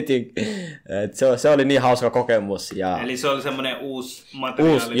tell you anything. Se oli niin hauska kokemus. Ja... Eli se oli semmoinen uusi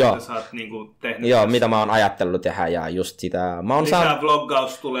materiaali, mitä sä oot niinku tehnyt. Joo, mitä mä oon ajatellut tehdä ja just sitä. Lisää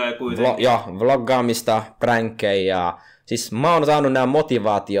vloggaus tulee kuitenkin. Vloggaamista, pränkkejä. Ja siis mä oon saanut nämä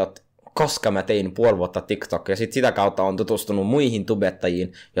motivaatiot, koska mä tein 5 vuotta TikTokia. Sitten sitä kautta on tutustunut muihin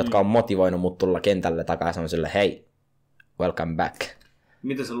tubettajiin, jotka on motivoinut mut tulla kentälle takaisin. On sille, hei, welcome back.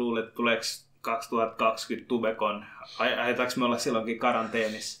 Mitä sä luulet, tuleeko 2020 tubekon? Aihetaanko me olla silloinkin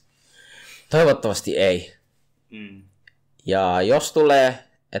karanteenissa? Toivottavasti ei. Ja jos tulee,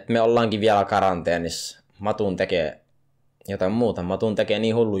 että me ollaankin vielä karanteenissa, mä tuun tekee jotain muuta. Mä tuun tekee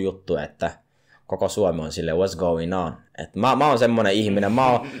niin hullu juttu, että koko Suomi on silleen, what's going on? Et mä oon semmonen ihminen, mä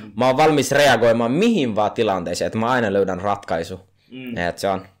oon valmis reagoimaan mihin vaan tilanteeseen, että mä aina löydän ratkaisu. Et se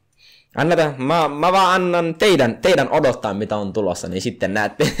on... Mä vaan annan teidän odottaa, mitä on tulossa, niin sitten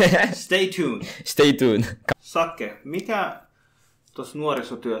näette. Stay tuned. Sakke, mikä tuossa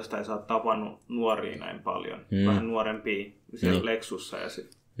nuorisotyöstä ei sä oot tavannut nuoria näin paljon? Vähän nuorempia siellä Leksussa ja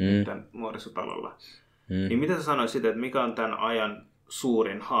sitten nuorisotalolla. Niin mitä sä sanoisit, että mikä on tämän ajan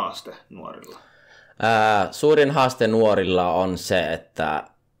suurin haaste nuorilla? Suurin haaste nuorilla on se, että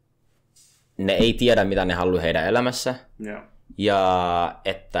ne ei tiedä, mitä ne haluaa heidän elämässä. Yeah. Ja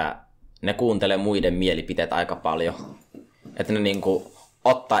että ne kuuntelee muiden mielipiteet aika paljon. Että ne niinku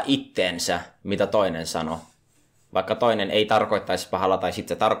ottaa itteensä, mitä toinen sanoo. Vaikka toinen ei tarkoittaisi pahalla tai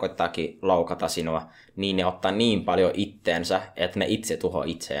sitten se tarkoittaakin loukata sinua, niin ne ottaa niin paljon itteensä, että ne itse tuhoaa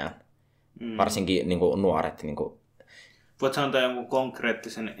itseään. Varsinkin niinku nuoret. Niinku. Voitko antaa jonkun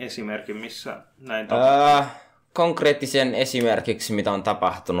konkreettisen esimerkin, missä näin tapahtuu? Konkreettisen esimerkiksi, mitä on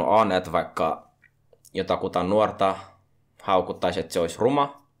tapahtunut, on, että vaikka jotakuta nuorta haukuttaisi, että se olisi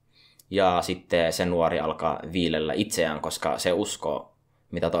ruma, ja sitten se nuori alkaa viilellä itseään, koska se uskoo,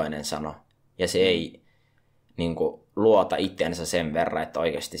 mitä toinen sanoo. Ja se ei niinku luota itseensä sen verran, että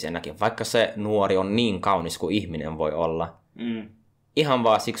oikeasti se näkee. Vaikka se nuori on niin kaunis kuin ihminen voi olla, ihan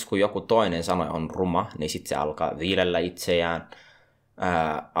vaan siksi, kun joku toinen sanoi on ruma, niin sitten se alkaa viilellä itseään,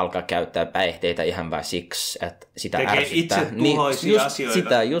 alkaa käyttää päihteitä ihan vaan siksi, että sitä tekee ärsyttää. itse tuhoisia asioita.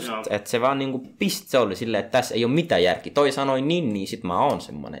 Sitä just, että se vaan niinku se oli silleen, että tässä ei ole mitään järki. Toi sanoi niin sit mä oon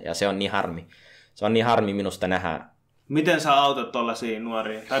semmonen, ja se on niin harmi. Se on niin harmi minusta nähdä. Miten sä autat tollaisia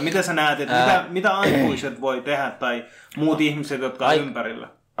nuoria? Tai miten sä näet, että mitä aikuiset voi tehdä, tai muut ihmiset, jotka on ympärillä?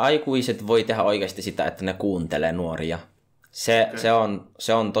 Aikuiset voi tehdä oikeasti sitä, että ne kuuntelee nuoria.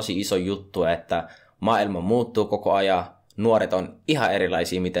 Se on tosi iso juttu, että maailma muuttuu koko ajan. Nuoret on ihan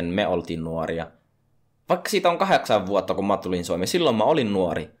erilaisia, miten me oltiin nuoria. Vaikka siitä on 8 vuotta, kun mä tulin Suomeen, silloin mä olin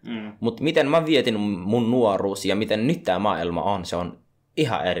nuori. Mutta miten mä vietin mun nuoruus ja miten nyt tämä maailma on, se on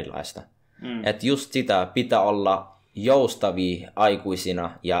ihan erilaista. Että just sitä pitää olla joustavia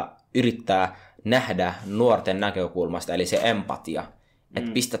aikuisina ja yrittää nähdä nuorten näkökulmasta, eli se empatia.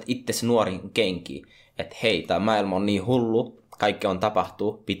 Että pistät itsesi nuorin kenkiin. Että hei, tämä maailma on niin hullu, kaikki on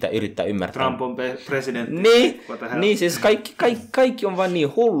tapahtuu, pitää yrittää ymmärtää. Trump on presidentti. Niin siis kaikki on vaan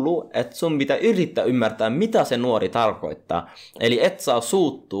niin hullu, että sun pitää yrittää ymmärtää, mitä se nuori tarkoittaa. Eli et saa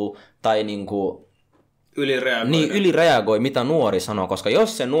suuttua tai niinku ylireagoi, mitä nuori sanoo, koska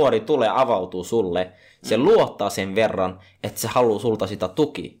jos se nuori tulee avautuu sulle, se luottaa sen verran, että se haluaa sulta sitä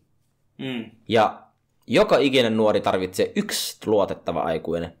tuki. Ja joka ikinen nuori tarvitsee yksi luotettava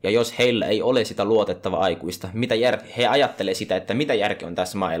aikuinen, ja jos heillä ei ole sitä luotettavaa aikuista, he ajattelee sitä, että mitä järki on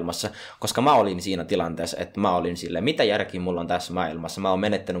tässä maailmassa, koska mä olin siinä tilanteessa, että mä olin silleen, mitä järki mulla on tässä maailmassa. Mä oon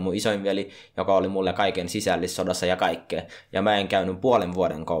menettänyt mun isoinveli, joka oli mulle kaiken sisällissodassa ja kaikkea, ja mä en käynyt 5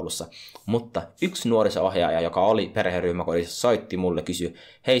 vuoden koulussa. Mutta yksi nuoriso-ohjaaja, joka oli perheryhmäkodissa, soitti mulle, kysyi,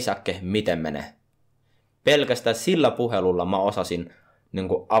 hei Sakke, miten menee? Pelkästään sillä puhelulla mä osasin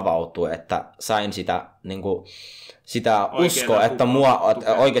niinku avautua, että sain sitä, niinku, sitä uskoa, että mua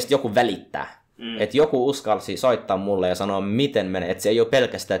oikeasti joku välittää. Että joku uskalsi soittaa mulle ja sanoa, miten menee. Että se ei ole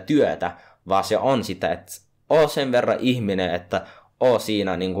pelkästään työtä, vaan se on sitä, että oo sen verran ihminen, että oo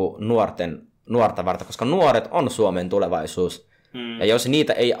siinä niinku nuorta varten. Koska nuoret on Suomen tulevaisuus. Ja jos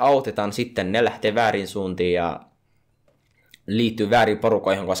niitä ei auteta, sitten ne lähtee väärin suuntiin ja liittyy väärin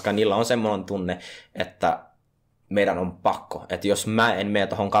porukoihin, koska niillä on semmoinen tunne, että meidän on pakko. Että jos mä en mene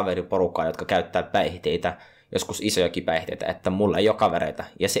tuohon kaveriporukkaan, jotka käyttää päihteitä, joskus isojakin päihteitä, että mulla ei ole kavereita.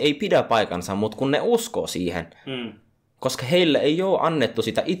 Ja se ei pidä paikansa, mutta kun ne uskoo siihen, koska heille ei ole annettu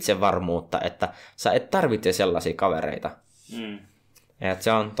sitä itsevarmuutta, että sä et tarvitse sellaisia kavereita. Ja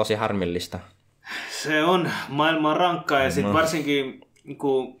se on tosi harmillista. Se on maailman rankkaa ja sitten varsinkin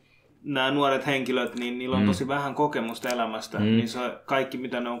kun nämä nuoret henkilöt, niin niillä on tosi vähän kokemusta elämästä. Niin se on kaikki,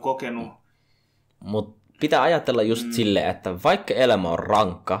 mitä ne on kokenut. Mutta pitää ajatella just silleen, että vaikka elämä on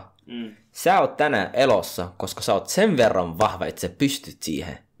rankka, sä oot tänään elossa, koska sä oot sen verran vahva, että sä pystyt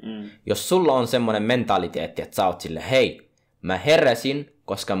siihen. Jos sulla on semmoinen mentaliteetti, että sä oot silleen, hei, mä heräsin,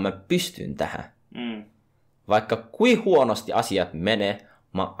 koska mä pystyn tähän. Vaikka kuin huonosti asiat menee,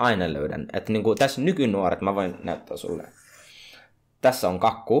 mä aina löydän. Että niin kuin tässä nykynuoret, mä voin näyttää sulle. Tässä on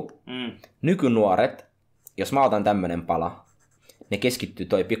kakku. Nykynuoret, jos mä otan tämmönen pala, ne keskittyy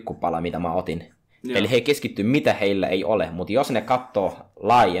toi pikkupala, mitä mä otin. Joo. Eli he keskittyy, mitä heillä ei ole. Mutta jos ne katsoo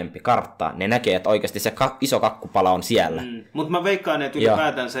laajempi kartta, ne näkee, että oikeasti se iso kakkupala on siellä. Mutta mä veikkaan, että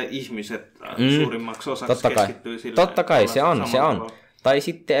ylipäätänsä ihmiset suurimmaksi osaksi keskittyy sille. Totta kai, se on. Tai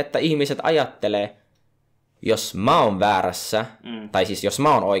sitten, että ihmiset ajattelee, jos mä oon väärässä, tai siis jos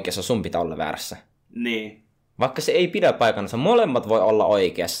mä oon oikeassa, sun pitää olla väärässä. Niin. Vaikka se ei pidä paikansa, molemmat voi olla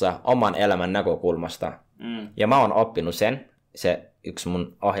oikeassa oman elämän näkökulmasta. Ja mä oon oppinut sen, se yksi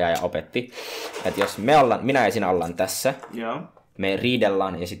mun ohjaaja opetti, että jos minä ja sinä ollaan tässä, me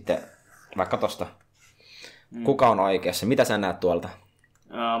riidellaan ja sitten vaikka tosta, kuka on oikeassa, mitä sä näet tuolta?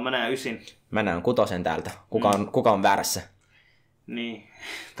 Mä näen 9. Mä näen 6 täältä, kuka on väärässä? Niin,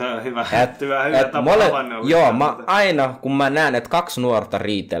 toi on hyvä tapa havainnollistaa. Joo, aina kun mä näen, että 2 nuorta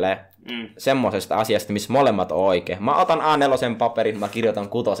riitelee semmoisesta asiasta, missä molemmat on oikein. Mä otan A4 paperin, mä kirjoitan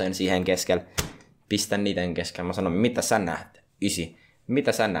 6 siihen keskelle, pistän niiden keskelle. Mä sanon, mitä sä näet? 9.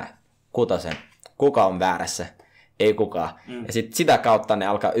 Mitä sä näet? 6. Kuka on väärässä? Ei kukaan. Ja sit sitä kautta ne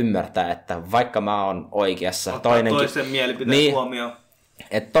alkaa ymmärtää, että vaikka mä oon oikeassa, toisen mielipiteen huomioon.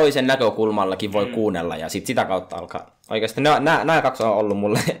 Että toisen näkökulmallakin voi kuunnella ja sit sitä kautta alkaa. Oikeasti nämä 2 on ollut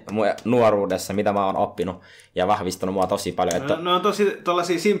mulle nuoruudessa, mitä mä oon oppinut ja vahvistanut mua tosi paljon. Että no on tosi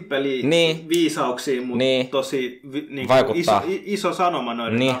tollaisia simppeliä viisauksia, mutta tosi iso sanoma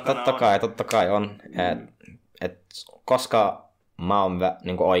noiden takana totta kai on. Koska mä oon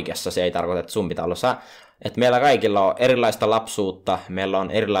oikeassa, se ei tarkoita, että sun pitää olla. Että meillä kaikilla on erilaista lapsuutta, meillä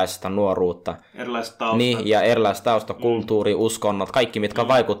on erilaista nuoruutta. Erilaiset taustat. Niin, ja erilaiset taustat, kulttuuri, uskonnot, kaikki mitkä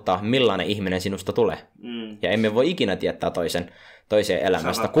vaikuttaa, millainen ihminen sinusta tulee. Ja emme voi ikinä tietää toisen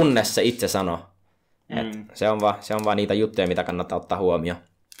elämästä, kunnes se itse sanoo. Se on vaan niitä juttuja, mitä kannattaa ottaa huomioon.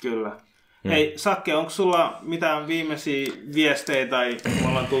 Kyllä. Hei, Sakke, onko sulla mitään viimeisiä viestejä, tai me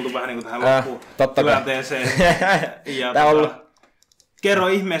ollaan tultu vähän niin kuin tähän lopputilanteeseen. Kerro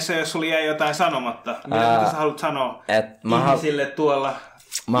ihmeessä, jos sulla jäi jotain sanomatta. Mitä sä haluat sanoa ihmisille tuolla?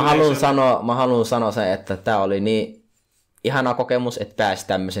 Mä haluan sanoa sen, että tää oli niin ihana kokemus, että pääsi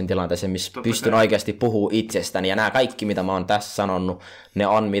tämmöisen tilanteeseen, missä pystyn oikeasti puhumaan itsestäni. Ja nämä kaikki, mitä mä oon tässä sanonut, ne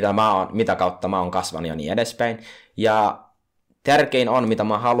on, mitä kautta mä oon kasvanut ja niin edespäin. Ja tärkein on, mitä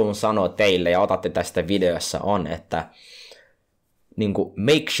mä haluan sanoa teille, ja otatte tästä videossa, on, että niin kuin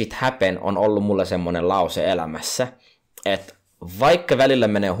make shit happen on ollut mulle semmoinen lause elämässä, että vaikka välillä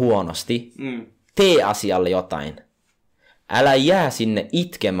menee huonosti, tee asialle jotain. Älä jää sinne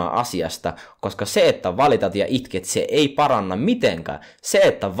itkemään asiasta, koska se, että valitat ja itket, se ei paranna mitenkään. Se,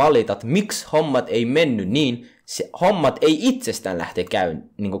 että valitat, miksi hommat ei mennyt niin, se hommat ei itsestään lähte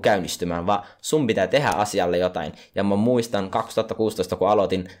käynnistymään, vaan sun pitää tehdä asialle jotain. Ja mä muistan 2016, kun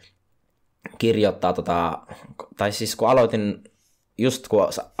aloitin kirjoittaa, tai siis kun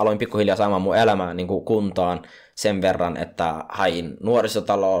aloin pikkuhiljaa saamaan mun elämää niin kuin kuntoon sen verran, että hain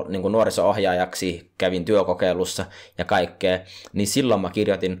niin kuin nuoriso-ohjaajaksi, kävin työkokeilussa ja kaikkea, niin silloin mä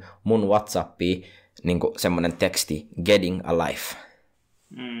kirjoitin mun WhatsAppiin niin kuin semmoinen teksti, Getting Alive.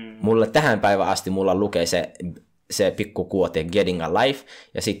 Mulle tähän päivään asti mulla lukee se pikku kuote, Getting Alive,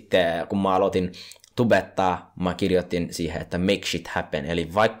 ja sitten kun mä aloitin tubettaa, mä kirjoitin siihen, että Make shit happen, eli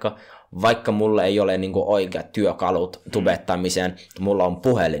vaikka mulla ei ole niinku oikeat työkalut tubettamiseen, mulla on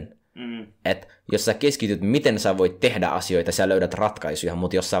puhelin. Et jos sä keskityt, miten sä voit tehdä asioita, sä löydät ratkaisuja,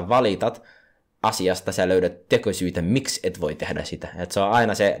 mutta jos sä valitat asiasta, sä löydät tekosyitä, miksi et voi tehdä sitä. Et se on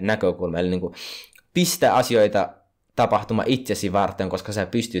aina se näkökulma, eli niinku pistä asioita tapahtuma itsesi varten, koska sä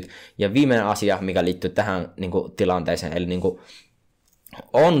pystyt. Ja viimeinen asia, mikä liittyy tähän niinku tilanteeseen, eli niinku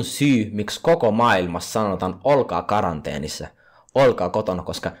on syy, miksi koko maailmassa sanotaan, olkaa karanteenissa, olkaa kotona,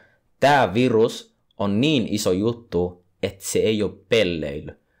 koska tämä virus on niin iso juttu, että se ei ole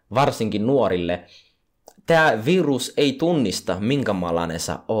pelleily. Varsinkin nuorille. Tämä virus ei tunnista, minkä maalainen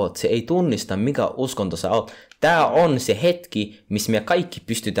sä oot. Se ei tunnista, mikä uskonto sä oot. Tämä on se hetki, missä me kaikki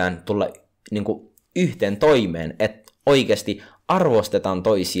pystytään tulla yhteen toimeen, että oikeasti arvostetaan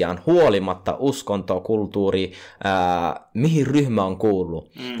toisiaan huolimatta uskontoa, kulttuuri, mihin ryhmä on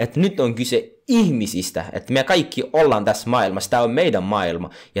kuullut. Että nyt on kyse ihmisistä, että me kaikki ollaan tässä maailmassa, tämä on meidän maailma,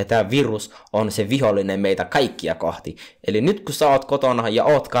 ja tämä virus on se vihollinen meitä kaikkia kohti. Eli nyt kun sä oot kotona ja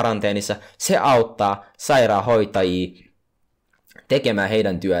oot karanteenissa, se auttaa sairaanhoitajia tekemään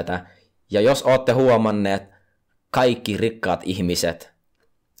heidän työtä. Ja jos ootte huomanneet, kaikki rikkaat ihmiset,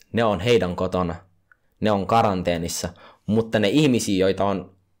 ne on heidän kotona, ne on karanteenissa, mutta ne ihmisiä, joita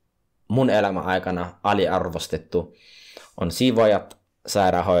on mun elämän aikana aliarvostettu, on siivoojat,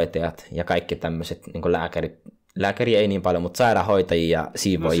 sairaanhoitajat ja kaikki tämmöiset niin lääkärit. Lääkäriä ei niin paljon, mutta sairaanhoitajia ja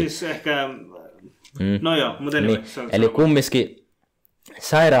siivoojia. No siis ehkä, no joo, mutta anyway, niin, eli kumminkin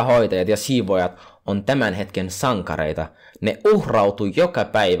sairaanhoitajat ja siivoojat on tämän hetken sankareita. Ne uhrautuu joka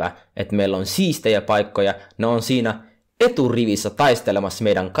päivä, että meillä on siistejä paikkoja, ne on siinä eturivissä taistelemassa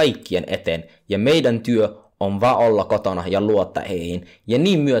meidän kaikkien eteen, ja meidän työ on vaan olla kotona ja luottaa heihin. Ja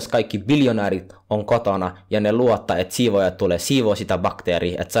niin myös kaikki biljonäärit on kotona ja ne luottaa, että siivoojat tulee siivoo sitä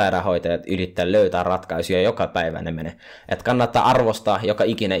bakteeria, että sairaanhoitajat yrittää löytää ratkaisuja joka päivä ne menee. Että kannattaa arvostaa joka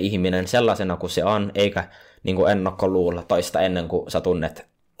ikinen ihminen sellaisena kuin se on, eikä niin kuin ennakkoluulla toista ennen kuin sä tunnet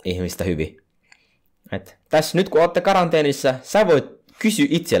ihmistä hyvin. Et tässä nyt kun ootte karanteenissa, sä voit kysyä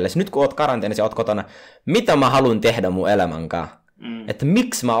itsellesi, nyt kun oot karanteenissa ja oot kotona, mitä mä haluan tehdä mun elämänkaan? Että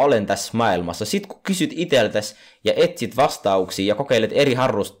miksi mä olen tässä maailmassa. Sitten kun kysyt itseltäsi ja etsit vastauksia ja kokeilet eri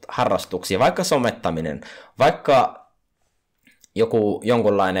harrastuksia, vaikka somettaminen, vaikka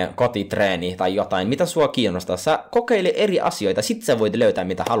jonkunlainen kotitreeni tai jotain, mitä sua kiinnostaa, sä kokeile eri asioita, sit sä voit löytää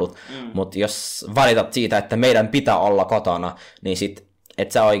mitä haluat. Mutta jos valitat siitä, että meidän pitää olla kotona, niin sit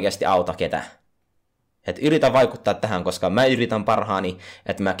et sä oikeasti auta ketään. Et yritä vaikuttaa tähän, koska mä yritän parhaani,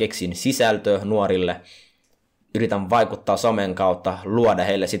 että mä keksin sisältöä nuorille, yritän vaikuttaa somen kautta, luoda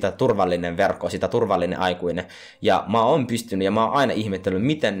heille sitä turvallinen verkko, sitä turvallinen aikuinen. Ja mä oon pystynyt ja mä oon aina ihmetellyt,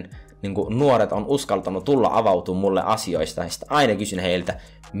 miten niin kuin nuoret on uskaltanut tulla avautua mulle asioista. Ja sitten aina kysyn heiltä,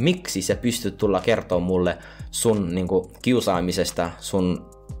 miksi sä pystyt tulla kertoa mulle sun niin kuin kiusaamisesta, sun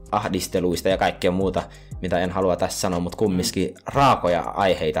ahdisteluista ja kaikkea muuta, mitä en halua tässä sanoa, mutta kumminkin raakoja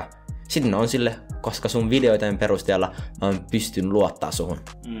aiheita. Sitten on sille, koska sun videoiden perusteella mä oon pystynyt luottaa suhun.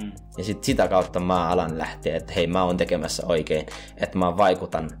 Ja sit sitä kautta mä alan lähteä, että hei, mä oon tekemässä oikein, että mä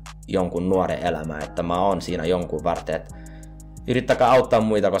vaikutan jonkun nuoren elämään, että mä oon siinä jonkun varten. Että yrittäkää auttaa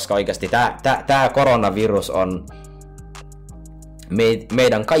muita, koska oikeasti tää koronavirus on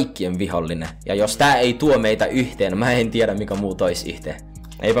meidän kaikkien vihollinen. Ja jos tää ei tuo meitä yhteen, mä en tiedä mikä muu toisi yhteen.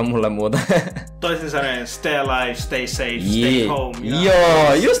 Eipä mulle muuta. Toisin sanoen, stay alive, stay safe, stay home.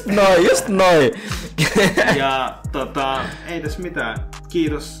 Joo, just noin. Ja ei tässä mitään.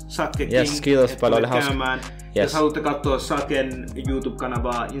 Kiitos Sake King, yes, kiitos paljon, oli hauska. Yes. Jos haluatte katsoa Saken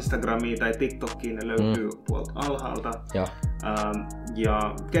YouTube-kanavaa, Instagramiin tai TikTokiin, ne löytyy puolta alhaalta.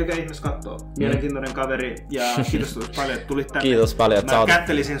 Ja käykää ihmeessä kattoo. Mielenkiintoinen kaveri ja kiitos paljon, että tulit tänne. Kiitos paljon. Mä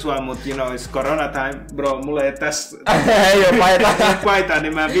kättelisin sua, mutta you know, it's corona time, bro. Mulla ei tässä ei oo paitaa,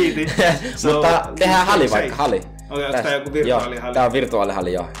 niin mä viitin. Mutta tehdään hali vaikka, hali. Onko tää joku virtuaalihali? Joo, tää on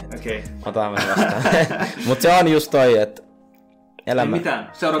virtuaalihali, joo. Okei. Otamme vastaan. Mut se on just toi, että elämä. Ei mitään.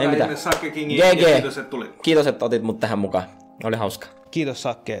 Seurataan ihmeessä Sake Kingin ja kiitos, että tulit. Kiitos, että otit mut tähän mukaan. Oli hauska. Kiitos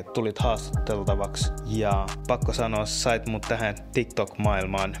Sakke, että tulit haastatteltavaksi. Ja pakko sanoa, sait mut tähän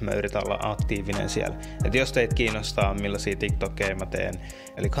TikTok-maailmaan. Mä yritän olla aktiivinen siellä. Et jos teitä kiinnostaa, millaisia TikTokkeja mä teen.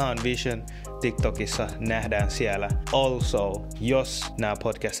 Eli Khan Vision TikTokissa nähdään siellä. Also, jos nämä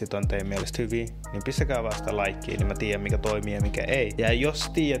podcastit on teidän mielestä hyviä, niin pistäkää vasta likea, niin mä tiedän mikä toimii ja mikä ei. Ja jos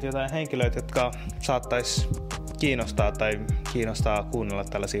tiedät jotain henkilöitä, jotka saattais kiinnostaa tai kiinnostaa kuunnella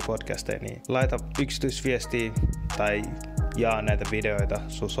tällaisia podcasteja, niin laita yksityisviestiä tai jaa näitä videoita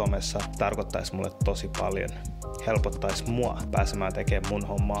sun somessa. Tarkoittaisi mulle tosi paljon. Helpottaisi mua pääsemään tekemään mun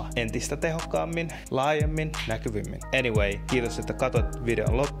hommaa entistä tehokkaammin, laajemmin, näkyvimmin. Anyway, kiitos, että katsot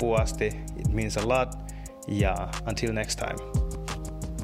videon loppuun asti. It means a lot. Ja until next time.